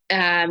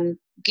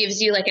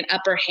gives you like an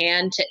upper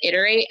hand to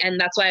iterate. And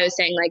that's why I was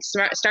saying like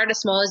start as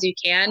small as you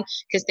can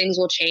because things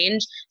will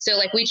change. So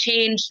like we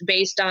changed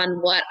based on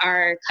what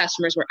our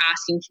customers were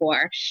asking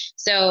for.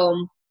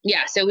 So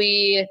yeah, so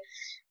we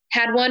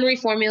had one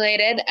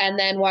reformulated, and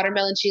then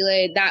watermelon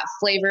chile, that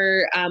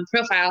flavor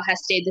profile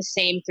has stayed the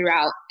same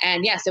throughout.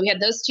 And yeah, so we had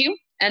those two.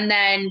 And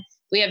then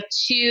we have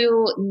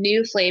two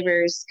new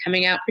flavors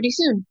coming out pretty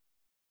soon.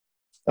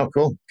 Oh,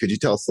 cool. Could you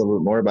tell us a little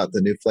bit more about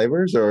the new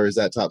flavors, or is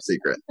that top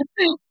secret?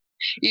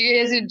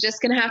 You guys are just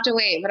going to have to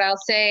wait, but I'll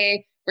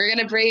say we're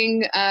going to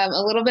bring a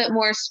little bit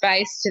more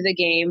spice to the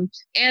game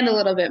and a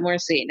little bit more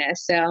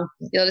sweetness. So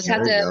you'll just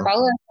have There you to go.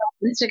 follow us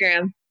on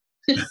Instagram.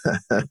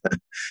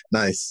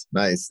 Nice,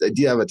 nice.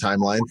 Do you have a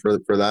timeline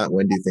for that?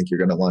 When do you think you're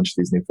going to launch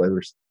these new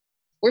flavors?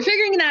 We're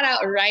figuring that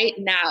out right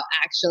now,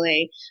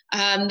 actually.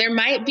 There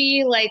might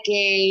be like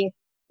a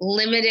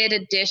limited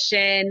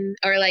edition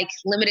or like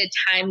limited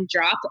time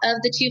drop of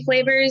the two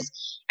flavors.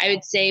 I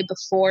would say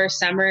before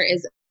summer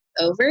is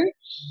over.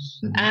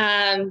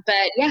 Mhm.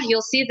 But yeah,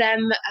 you'll see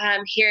them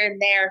here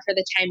and there for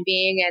the time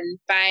being. And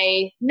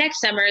by next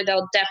summer,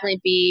 they'll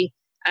definitely be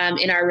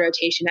in our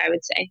rotation, I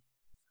would say.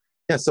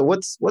 Yeah. So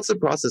what's the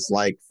process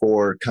like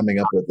for coming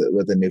up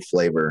with a new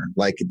flavor?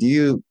 Like, how do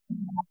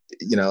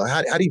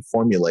you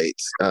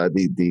formulate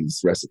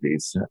these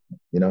recipes?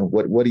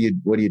 What do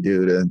you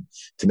do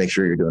to make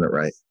sure you're doing it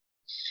right?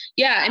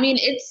 Yeah, I mean,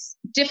 it's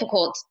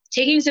difficult.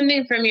 Taking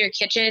something from your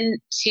kitchen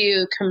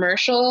to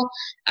commercial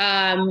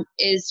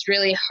is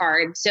really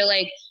hard. So,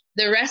 like,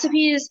 the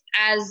recipes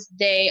as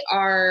they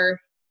are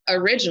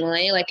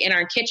originally, like in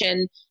our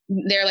kitchen,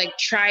 they're like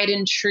tried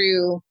and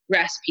true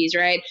recipes,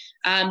 right?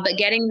 But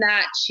getting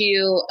that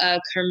to a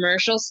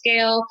commercial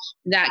scale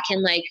that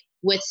can, like,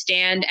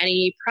 withstand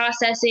any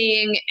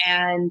processing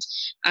and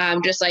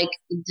just like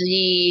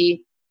the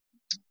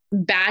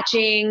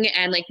batching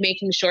and like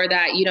making sure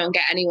that you don't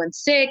get anyone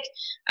sick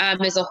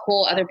is a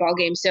whole other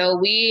ballgame. So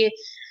we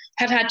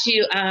have had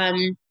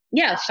to,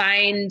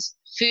 find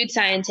food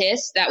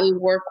scientists that we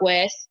work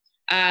with,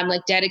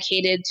 like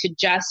dedicated to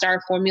just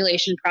our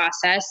formulation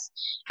process,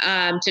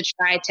 to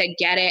try to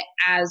get it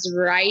as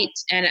right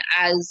and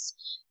as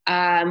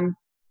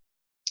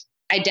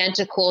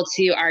identical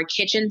to our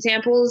kitchen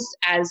samples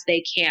as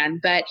they can.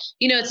 But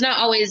it's not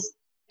always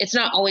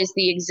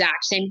the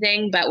exact same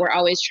thing, but we're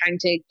always trying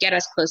to get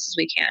as close as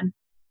we can.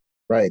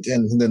 Right.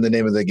 And then the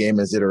name of the game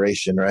is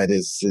iteration, right?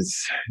 Is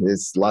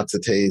lots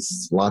of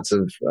tastes, lots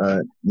of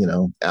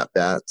at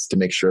bats to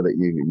make sure that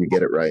you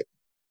get it right.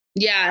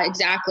 Yeah,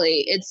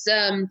 exactly. It's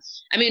I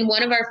mean,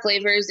 one of our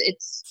flavors,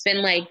 it's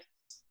been like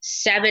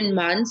 7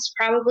 months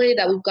probably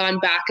that we've gone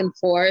back and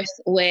forth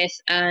with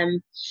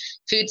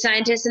food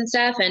scientists and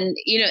stuff. And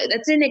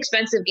that's an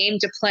expensive game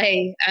to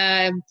play.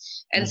 And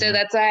so Mhm.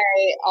 that's why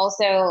I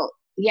also,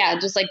 yeah,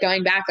 just like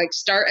going back, like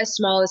start as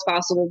small as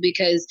possible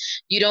because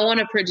you don't want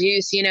to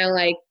produce,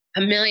 like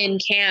a million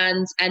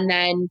cans and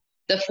then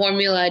the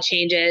formula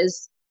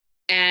changes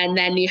and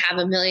then you have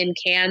a million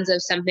cans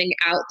of something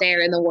out there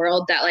in the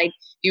world that like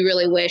you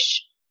really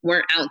wish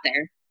weren't out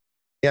there.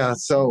 Yeah.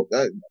 So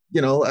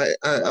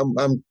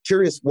I'm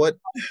curious what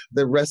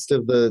the rest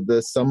of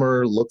the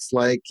summer looks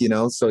like.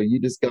 So you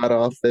just got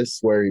off this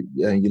where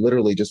you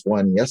literally just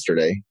won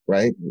yesterday,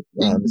 right?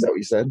 Is that what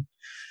you said?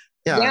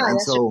 Yeah. Yeah, And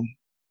yesterday. so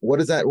what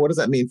does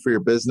that mean for your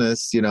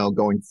business?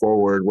 Going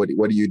forward, what do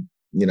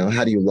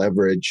how do you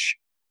leverage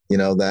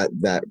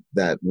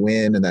that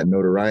win and that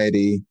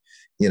notoriety,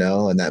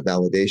 and that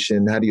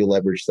validation? How do you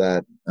leverage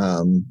that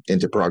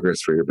into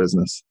progress for your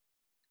business?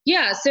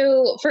 Yeah,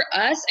 so for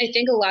us, I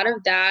think a lot of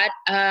that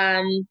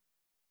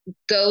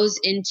goes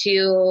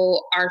into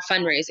our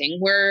fundraising.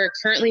 We're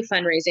currently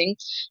fundraising.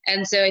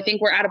 And so I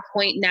think we're at a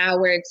point now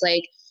where it's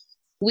like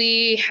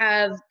we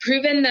have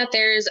proven that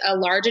there's a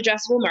large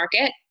addressable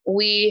market.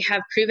 We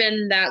have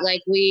proven that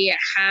like we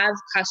have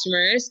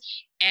customers.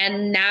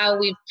 And now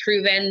we've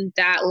proven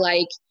that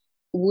like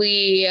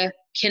we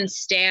can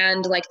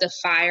stand like the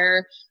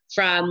fire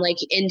from like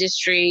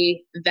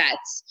industry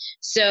vets.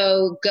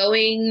 So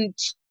going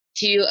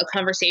to a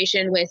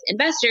conversation with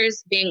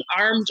investors, being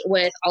armed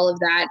with all of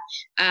that,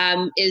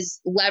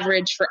 is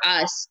leverage for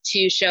us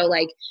to show,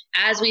 like,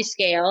 as we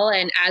scale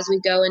and as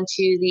we go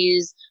into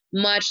these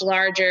much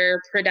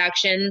larger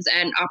productions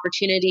and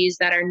opportunities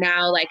that are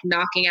now like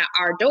knocking at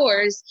our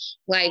doors,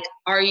 like,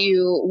 are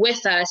you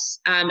with us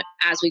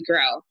as we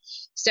grow?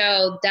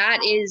 So that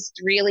is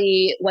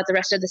really what the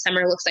rest of the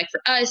summer looks like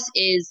for us,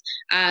 is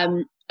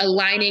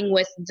aligning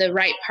with the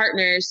right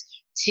partners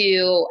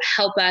to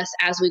help us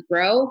as we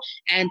grow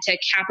and to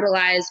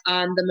capitalize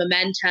on the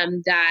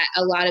momentum that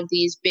a lot of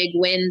these big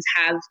wins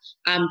have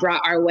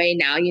brought our way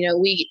now. You know,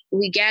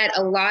 we get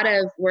a lot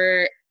of,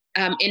 we're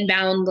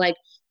inbound like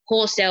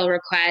wholesale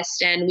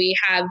requests, and we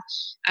have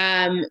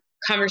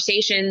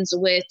conversations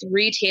with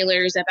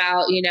retailers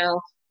about, you know,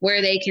 where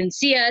they can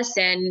see us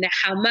and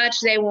how much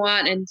they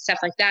want and stuff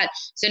like that.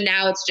 So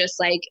now it's just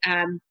like,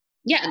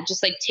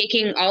 just like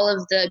taking all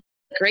of the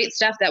great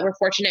stuff that we're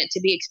fortunate to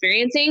be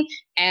experiencing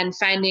and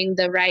finding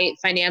the right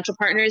financial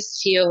partners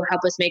to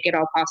help us make it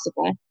all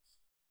possible.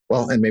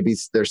 Well, and maybe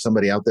there's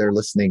somebody out there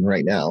listening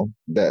right now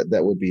that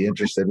would be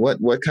interested.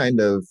 What kind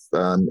of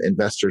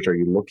investors are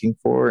you looking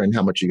for, and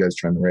how much are you guys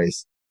trying to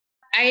raise?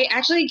 I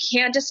actually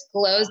can't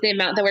disclose the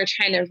amount that we're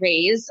trying to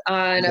raise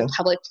on a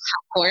public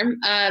platform.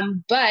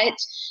 But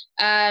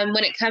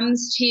when it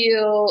comes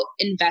to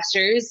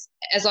investors,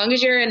 as long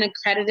as you're an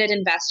accredited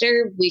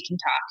investor, we can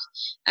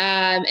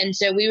talk. And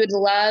so we would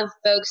love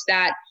folks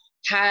that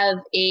have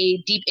a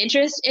deep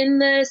interest in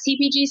the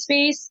CPG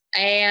space,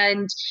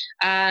 and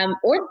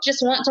or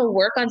just want to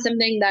work on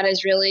something that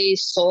is really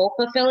soul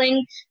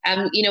fulfilling.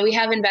 You know, we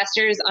have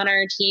investors on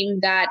our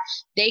team that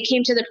they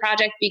came to the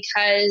project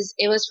because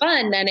it was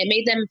fun and it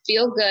made them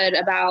feel good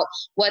about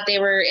what they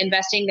were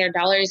investing their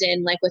dollars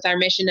in, like with our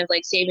mission of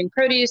like saving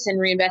produce and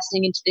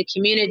reinvesting into the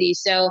community.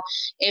 So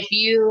if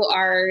you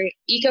are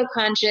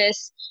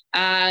eco-conscious,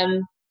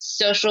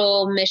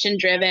 social mission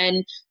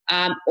driven,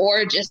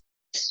 or just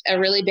a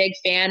really big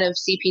fan of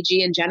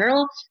CPG in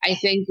general, I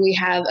think we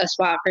have a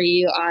spot for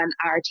you on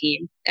our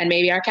team and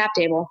maybe our cap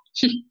table.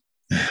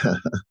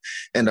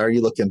 And are you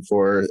looking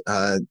for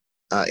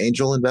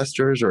angel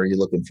investors, or are you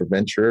looking for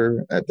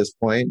venture at this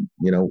point?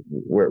 You know,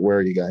 where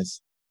are you guys?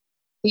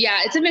 Yeah,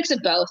 it's a mix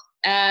of both.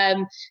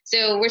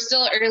 So we're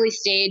still early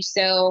stage.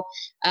 So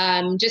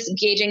just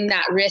gauging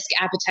that risk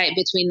appetite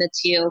between the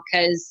two,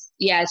 because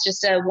it's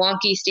just a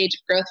wonky stage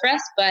of growth for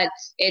us, but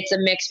it's a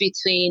mix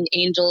between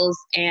angels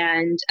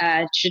and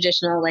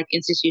traditional like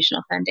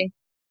institutional funding.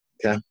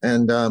 Okay.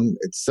 And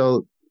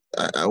so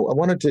I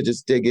wanted to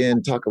just dig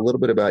in, talk a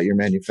little bit about your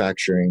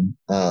manufacturing,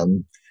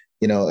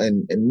 you know,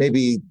 and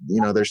maybe,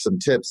 you know, there's some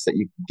tips that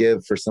you can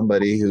give for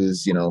somebody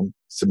who's, you know,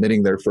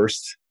 submitting their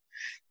first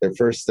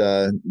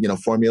you know,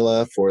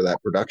 formula for that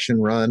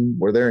production run.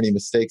 Were there any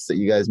mistakes that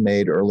you guys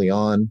made early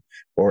on,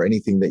 or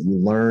anything that you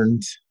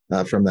learned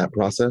from that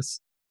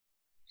process?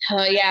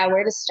 Oh yeah,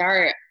 where to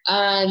start?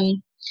 I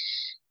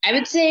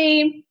would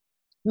say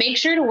make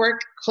sure to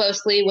work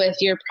closely with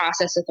your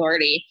process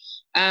authority.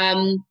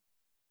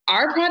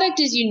 Our product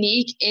is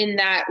unique in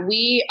that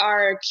we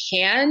are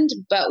canned,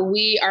 but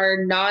we are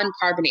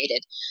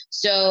non-carbonated.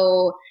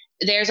 So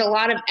there's a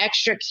lot of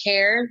extra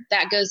care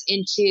that goes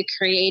into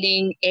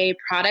creating a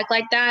product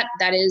like that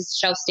is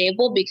shelf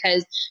stable,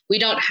 because we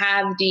don't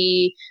have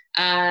the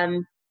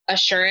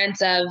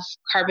assurance of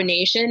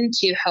carbonation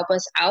to help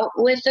us out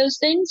with those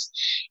things.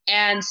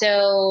 And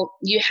so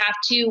you have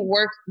to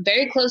work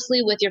very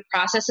closely with your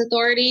process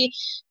authority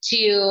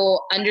to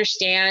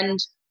understand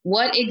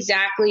what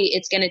exactly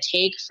it's going to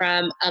take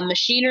from a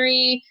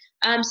machinery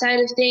side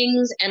of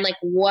things, and like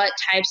what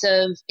types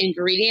of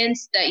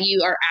ingredients that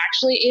you are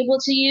actually able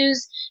to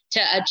use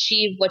to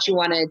achieve what you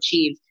want to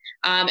achieve.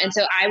 And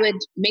so I would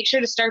make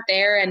sure to start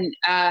there and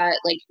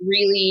like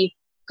really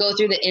go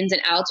through the ins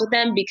and outs with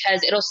them,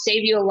 because it'll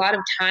save you a lot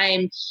of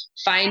time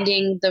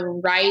finding the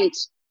right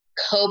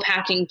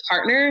co-packing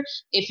partner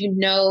if you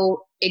know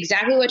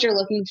exactly what you're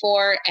looking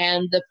for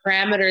and the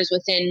parameters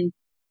within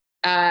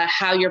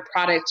how your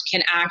product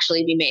can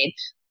actually be made.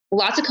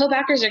 Lots of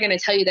co-packers are going to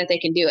tell you that they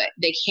can do it.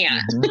 They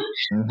can't.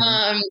 Mm-hmm.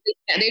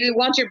 Mm-hmm. They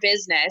want your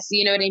business,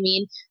 you know what I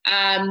mean?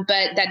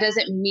 But that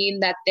doesn't mean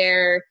that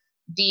they're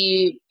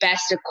the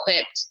best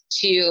equipped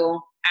to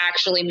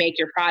actually make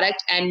your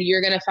product. And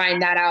you're going to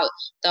find that out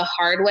the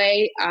hard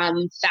way,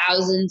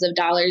 thousands of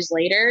dollars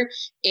later,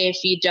 if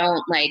you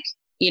don't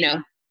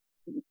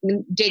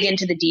dig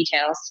into the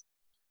details.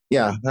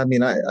 Yeah. I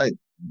mean,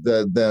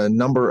 the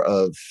number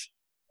of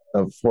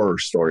horror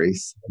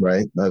stories,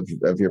 right? Of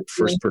your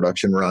first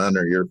production run,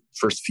 or your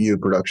first few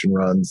production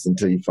runs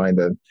until you find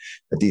a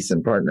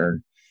decent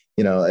partner.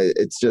 You know,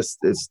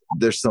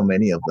 there's so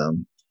many of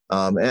them.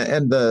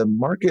 And the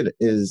market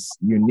is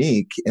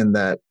unique in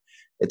that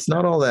it's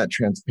not all that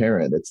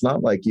transparent. It's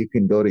not like you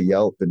can go to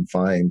Yelp and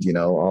find,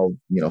 all,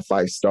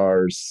 5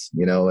 stars,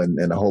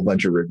 and a whole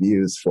bunch of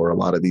reviews for a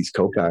lot of these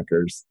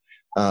co-packers.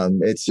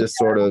 It's just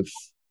sort of,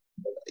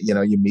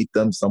 you meet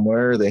them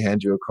somewhere, they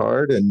hand you a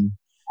card, and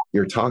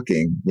you're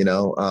talking,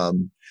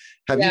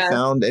 have you Yeah.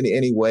 found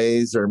any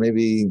ways, or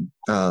maybe,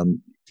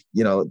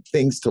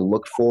 things to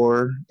look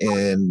for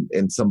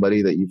in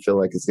somebody that you feel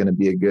like is going to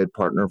be a good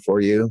partner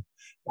for you?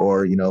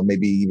 Or,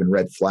 maybe even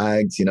red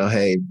flags,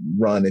 hey,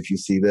 run if you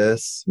see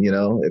this,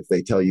 if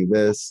they tell you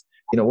this,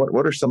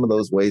 what are some of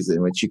those ways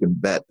in which you can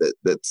bet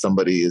that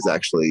somebody is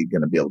actually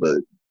going to be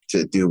able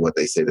to do what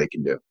they say they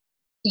can do?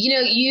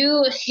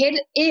 You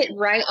hit it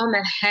right on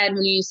the head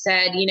when you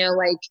said,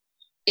 like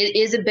it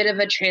is a bit of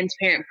a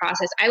transparent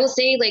process. I will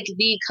say, like,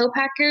 the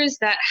co-packers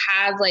that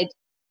have like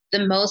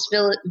the most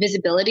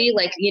visibility,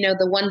 like,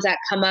 the ones that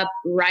come up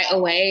right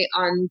away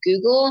on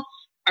Google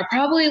are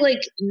probably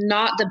like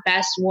not the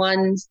best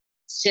ones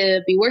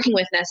to be working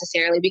with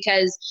necessarily,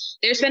 because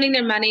they're spending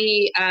their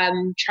money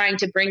trying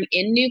to bring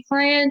in new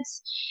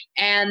clients.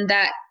 And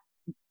that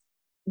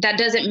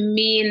doesn't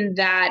mean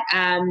that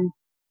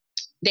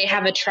they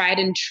have a tried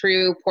and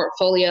true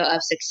portfolio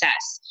of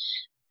success.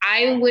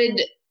 I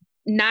would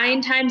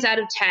 9 times out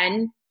of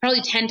 10,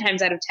 probably 10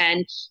 times out of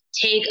 10,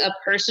 take a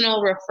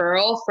personal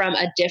referral from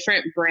a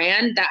different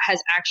brand that has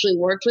actually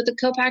worked with a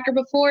co-packer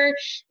before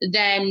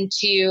than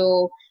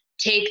to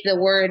take the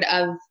word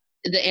of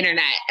the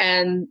internet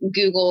and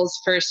Google's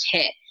first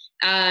hit.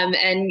 And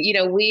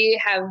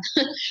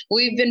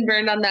we've been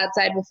burned on that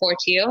side before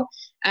too.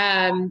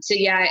 So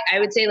yeah, I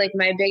would say like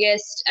my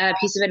biggest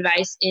piece of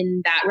advice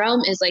in that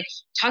realm is like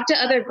talk to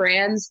other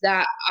brands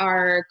that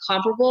are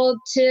comparable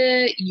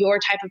to your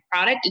type of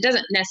product. It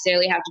doesn't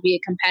necessarily have to be a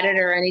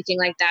competitor or anything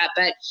like that,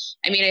 but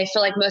I mean, I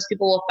feel like most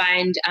people will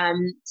find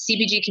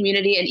CPG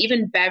community, and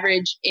even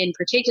beverage in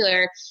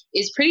particular,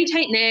 is pretty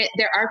tight knit.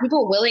 There are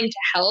people willing to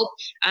help.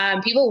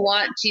 People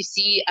want to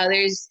see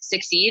others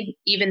succeed,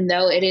 even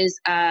though it is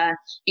a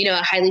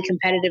highly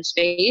competitive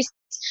space.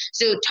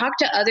 So talk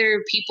to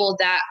other people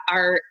that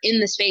are in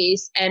the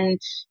space and,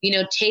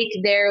 take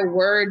their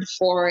word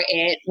for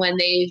it when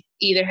they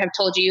either have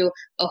told you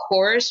a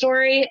horror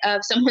story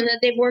of someone that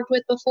they've worked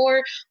with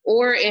before,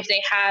 or if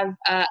they have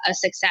a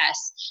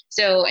success.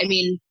 So, I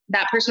mean,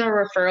 that personal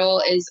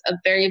referral is a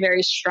very,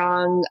 very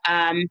strong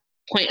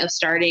point of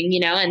starting,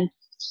 and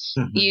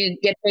Mhm. you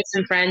get to make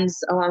some friends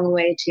along the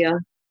way too.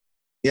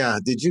 Yeah.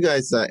 Did you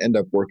guys end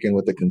up working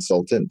with a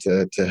consultant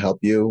to help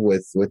you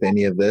with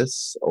any of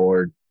this,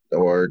 or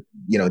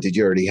did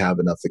you already have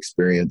enough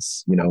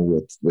experience,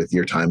 with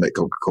your time at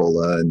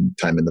Coca-Cola and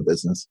time in the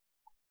business?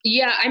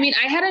 Yeah, I mean,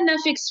 I had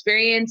enough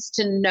experience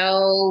to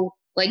know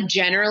like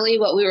generally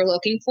what we were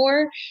looking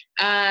for.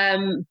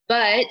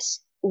 But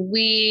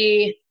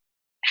we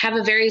have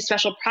a very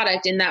special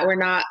product in that we're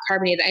not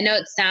carbonated. I know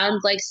it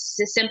sounds like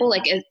simple,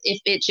 like if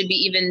it should be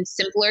even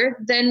simpler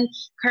than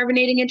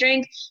carbonating a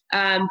drink.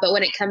 But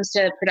when it comes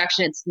to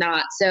production, it's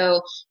not.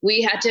 So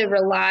we had to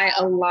rely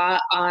a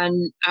lot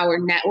on our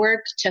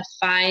network to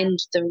find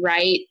the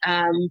right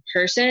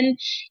person.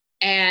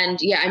 And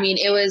yeah, I mean,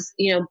 it was,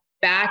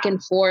 back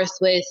and forth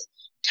with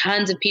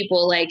tons of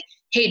people like,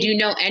 hey, do you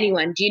know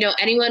anyone? Do you know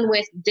anyone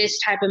with this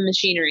type of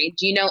machinery?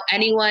 Do you know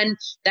anyone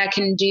that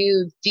can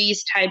do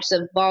these types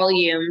of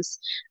volumes?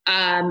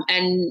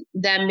 And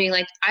them being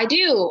like, I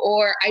do,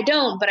 or I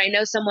don't, but I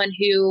know someone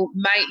who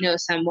might know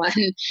someone,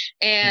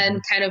 and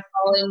Mhm. kind of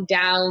falling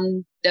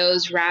down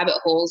those rabbit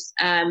holes.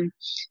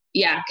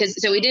 Yeah, because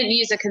so we didn't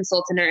use a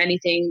consultant or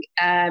anything.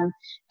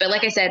 But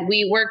like I said,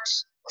 we worked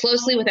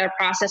closely with our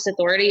process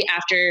authority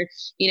after,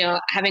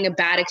 having a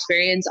bad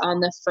experience on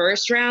the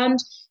first round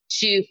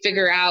to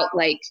figure out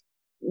like,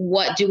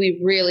 what do we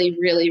really,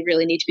 really,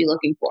 really need to be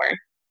looking for?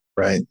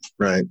 Right,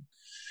 right.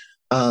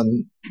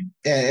 Um,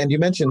 and you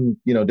mentioned,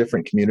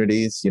 different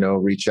communities,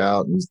 reach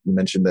out. And you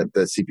mentioned that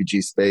the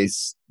CPG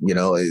space,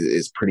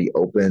 is pretty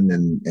open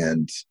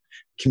and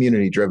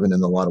community driven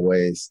in a lot of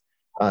ways.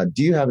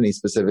 Do you have any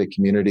specific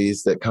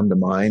communities that come to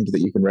mind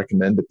that you can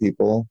recommend to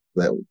people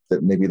that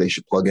maybe they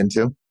should plug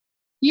into?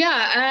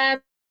 Yeah,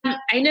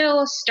 I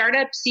know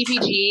Startup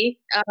CPG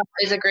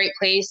is a great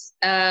place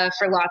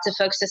for lots of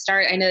folks to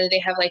start. I know that they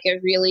have like a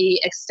really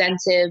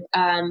extensive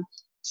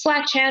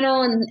Slack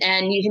channel,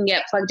 and you can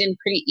get plugged in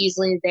pretty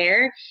easily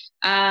there.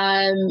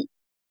 Um,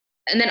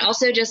 and then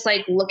also just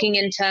like looking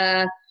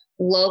into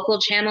local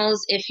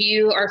channels. If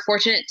you are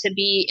fortunate to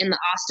be in the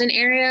Austin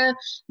area,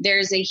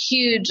 there's a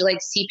huge like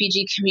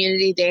CPG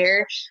community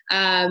there,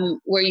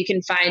 where you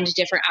can find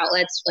different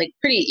outlets like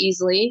pretty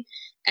easily.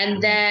 And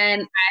Mhm.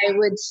 then I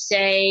would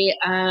say,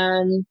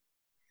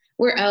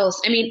 where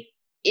else? I mean,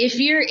 if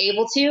you're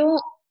able to,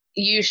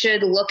 you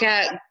should look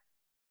at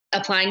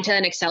applying to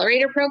an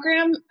accelerator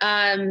program.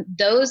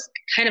 Those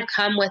kind of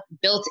come with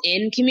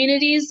built-in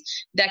communities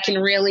that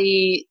can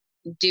really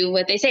do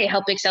what they say,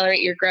 help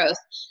accelerate your growth.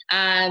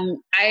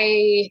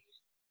 I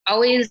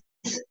always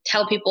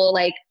tell people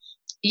like,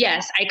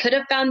 yes, I could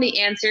have found the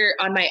answer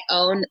on my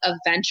own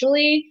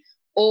eventually,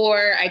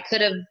 or I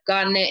could have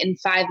gotten it in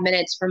 5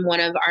 minutes from one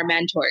of our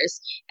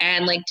mentors.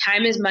 And like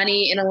time is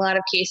money in a lot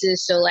of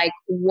cases. So like,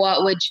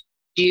 what would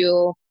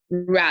you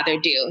rather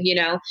do,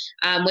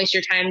 waste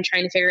your time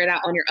trying to figure it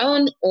out on your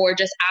own, or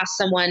just ask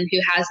someone who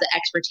has the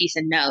expertise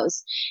and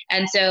knows.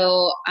 And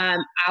so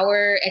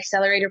our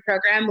accelerator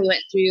program, we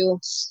went through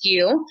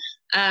SKU,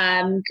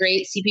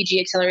 great CPG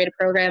accelerator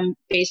program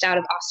based out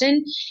of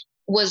Austin,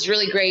 was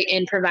really great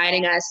in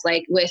providing us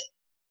like with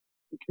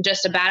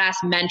just a badass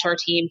mentor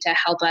team to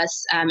help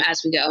us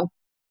as we go.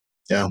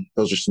 Yeah,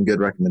 those are some good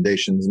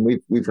recommendations. And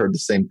we've heard the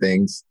same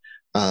things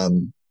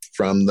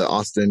from the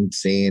Austin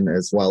scene,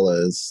 as well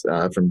as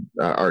from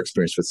our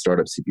experience with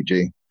startup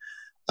CPG.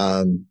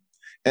 And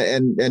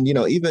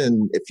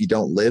even if you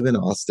don't live in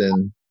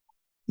Austin,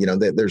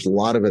 there's a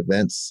lot of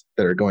events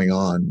that are going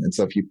on. And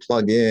so if you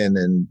plug in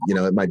and,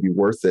 it might be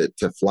worth it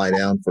to fly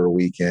down for a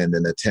weekend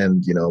and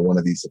attend, one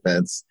of these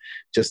events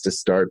just to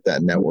start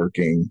that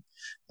networking.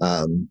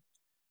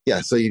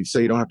 So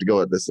you don't have to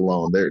go at this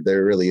alone.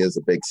 There really is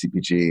a big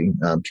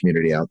CPG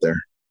community out there.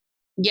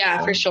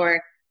 Yeah, for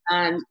sure.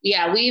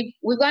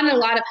 We've gotten a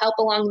lot of help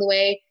along the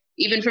way,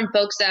 even from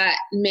folks that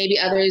maybe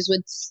others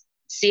would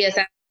see us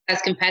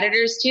as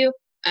competitors to,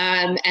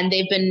 and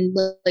they've been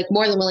like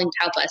more than willing to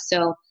help us.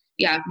 So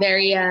yeah,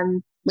 very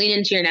lean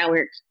into your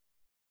network.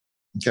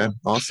 Okay,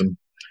 awesome.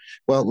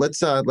 Well, let's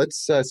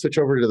switch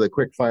over to the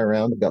quick fire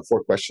round. I've got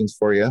 4 questions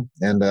for you,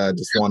 and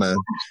just want to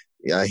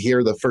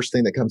hear the first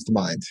thing that comes to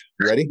mind.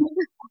 You ready?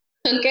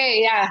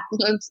 Okay, yeah,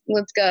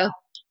 let's go.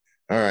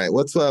 All right.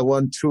 What's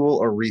one tool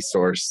or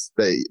resource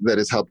that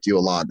has helped you a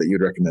lot that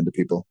you'd recommend to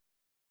people?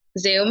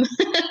 Zoom.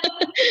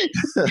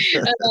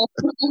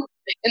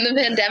 In the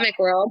pandemic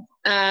world.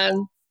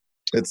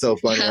 It's so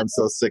funny. I'm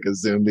so sick of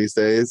Zoom these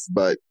days,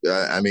 but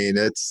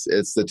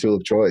it's the tool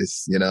of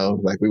choice,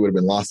 like we would have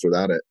been lost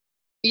without it.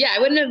 Yeah, I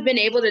wouldn't have been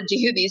able to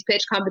do these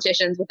pitch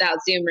competitions without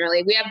Zoom,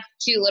 really. We have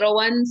 2 little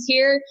ones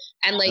here,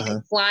 and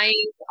flying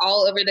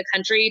all over the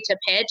country to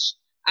pitch,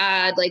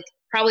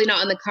 probably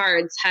not on the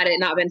cards had it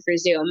not been for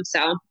Zoom.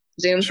 So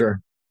Zoom. Sure.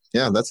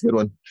 Yeah, that's a good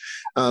one.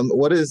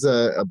 What is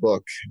a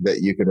book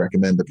that you could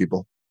recommend to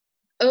people?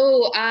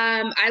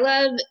 I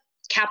love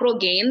Capital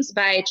Gains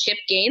by Chip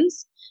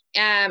Gaines.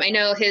 I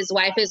know his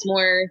wife is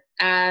more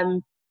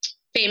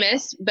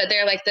famous, but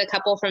they're like the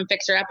couple from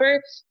Fixer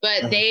Upper,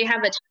 but they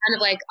have a ton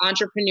of like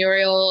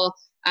entrepreneurial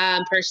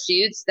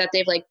pursuits that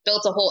they've like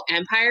built a whole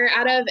empire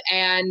out of.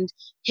 And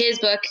his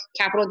book,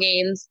 Capital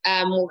Gains,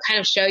 will kind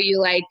of show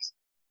you like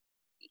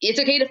it's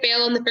okay to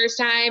fail on the first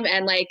time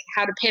and like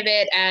how to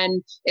pivot.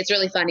 And it's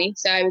really funny.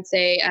 So I would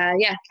say,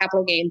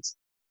 Capital Gains.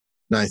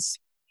 Nice.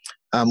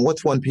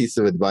 What's one piece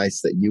of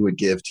advice that you would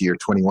give to your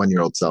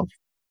 21-year-old self?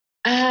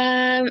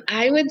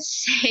 I would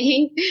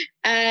say,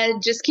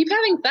 just keep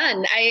having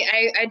fun.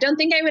 I don't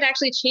think I would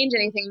actually change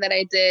anything that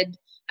I did,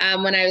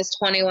 when I was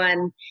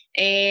 21.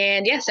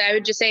 And yes, I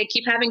would just say,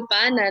 keep having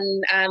fun,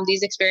 and,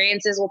 these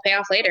experiences will pay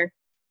off later.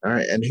 All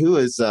right. And who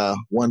is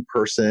one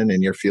person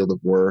in your field of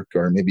work,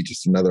 or maybe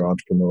just another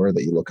entrepreneur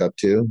that you look up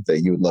to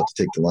that you would love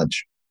to take to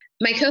lunch?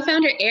 My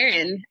co-founder,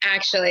 Aaron,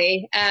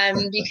 actually,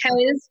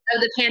 because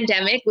of the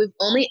pandemic, we've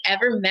only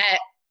ever met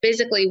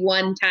physically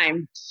one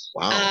time.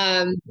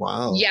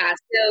 Wow. Yeah.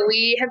 So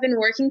we have been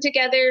working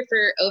together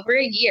for over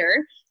a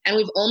year, and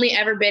we've only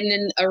ever been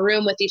in a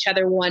room with each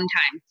other one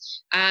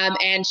time.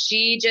 And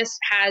she just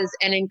has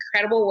an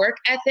incredible work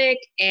ethic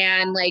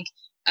and like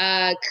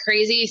a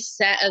crazy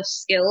set of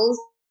skills.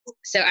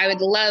 So I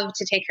would love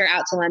to take her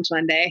out to lunch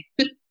one day.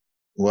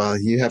 Well,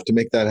 you have to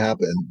make that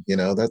happen.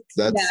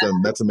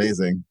 That's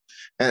amazing.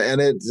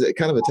 And it's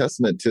kind of a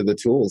testament to the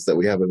tools that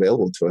we have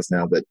available to us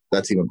now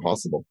that's even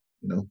possible,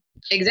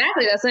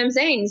 Exactly. That's what I'm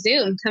saying.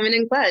 Zoom coming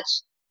in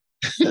clutch.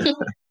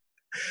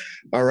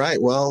 All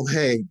right. Well,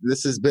 hey,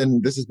 this has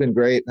been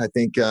great. I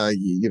think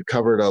you've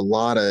covered a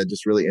lot of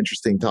just really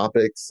interesting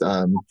topics.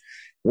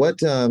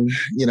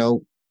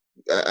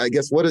 I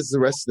guess, what does the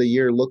rest of the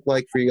year look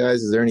like for you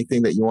guys? Is there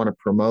anything that you want to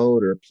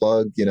promote or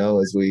plug,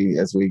 as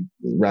we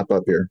wrap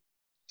up here?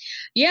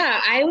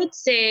 Yeah, I would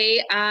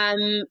say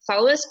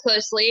follow us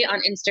closely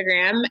on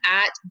Instagram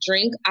at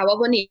Drink Agua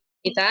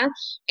Bonita,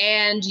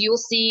 and you'll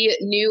see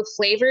new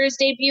flavors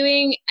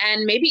debuting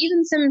and maybe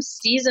even some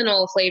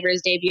seasonal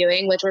flavors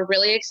debuting, which we're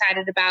really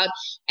excited about,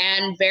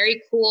 and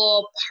very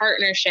cool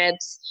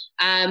partnerships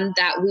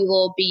that we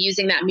will be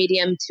using that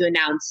medium to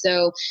announce.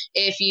 So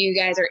if you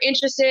guys are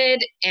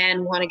interested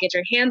and want to get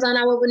your hands on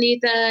Agua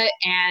Bonita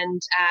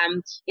and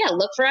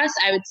look for us,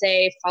 I would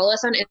say follow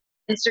us on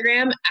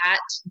Instagram at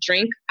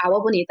Drink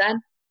Agua Bonita,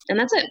 and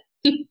that's it.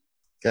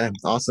 Okay,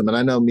 awesome. And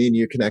I know me and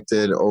you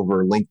connected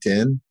over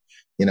LinkedIn,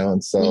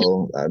 and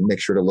so make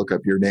sure to look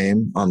up your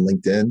name on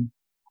LinkedIn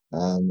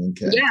and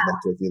connect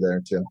with you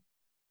there too.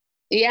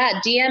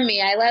 Yeah, DM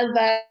me. I love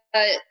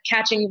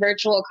catching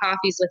virtual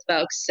coffees with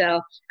folks.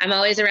 So I'm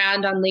always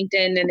around on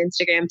LinkedIn and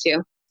Instagram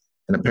too.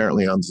 And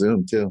apparently on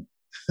Zoom too.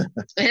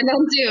 And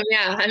on Zoom,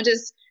 yeah. I'm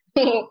just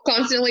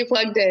constantly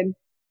plugged in.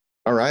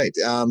 All right.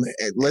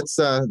 Let's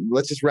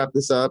just wrap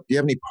this up. Do you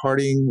have any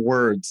parting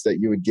words that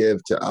you would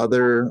give to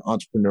other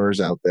entrepreneurs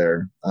out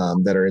there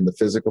that are in the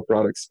physical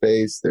product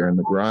space? They're in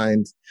the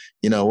grind.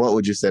 What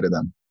would you say to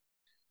them?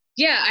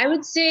 Yeah, I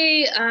would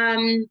say,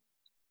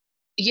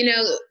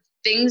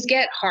 things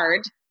get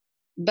hard,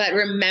 but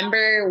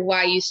remember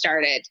why you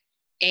started.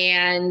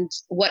 And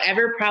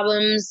whatever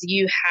problems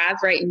you have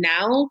right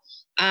now,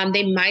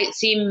 they might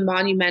seem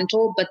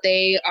monumental, but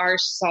they are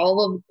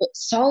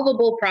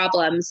solvable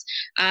problems.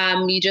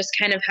 You just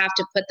kind of have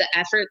to put the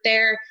effort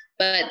there,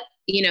 but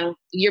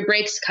your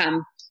breaks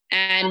come.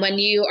 And when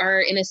you are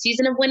in a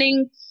season of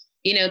winning,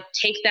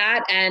 take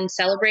that and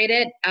celebrate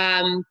it.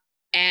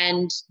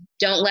 And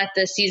don't let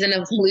the season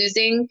of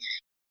losing,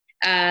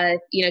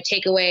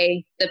 take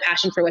away the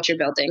passion for what you're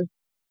building.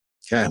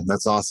 Okay,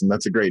 that's awesome.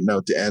 That's a great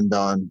note to end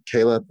on.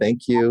 Kayla,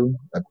 thank you.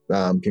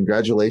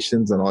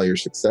 Congratulations on all your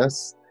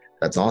success.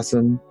 That's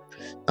awesome.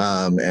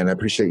 And I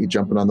appreciate you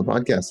jumping on the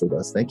podcast with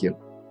us. Thank you.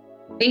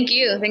 Thank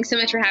you. Thanks so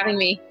much for having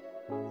me.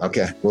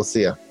 Okay, we'll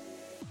see you.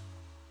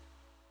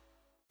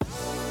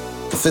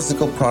 The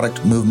Physical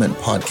Product Movement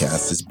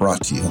Podcast is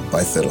brought to you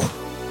by Fiddle.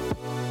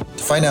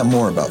 To find out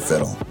more about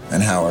Fiddle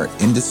and how our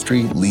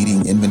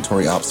industry-leading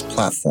inventory ops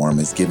platform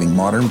is giving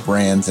modern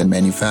brands and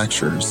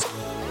manufacturers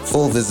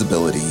full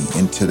visibility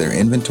into their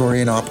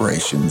inventory and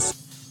operations,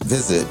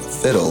 visit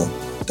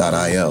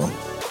fiddle.io,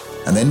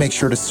 and then make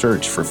sure to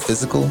search for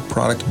Physical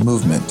Product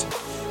Movement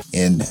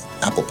in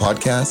Apple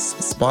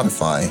Podcasts,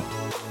 Spotify,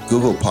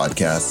 Google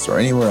Podcasts, or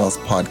anywhere else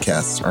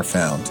podcasts are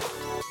found.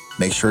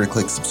 Make sure to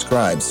click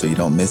subscribe so you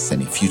don't miss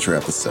any future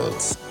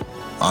episodes.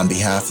 On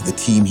behalf of the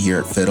team here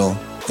at Fiddle,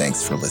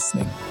 thanks for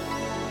listening.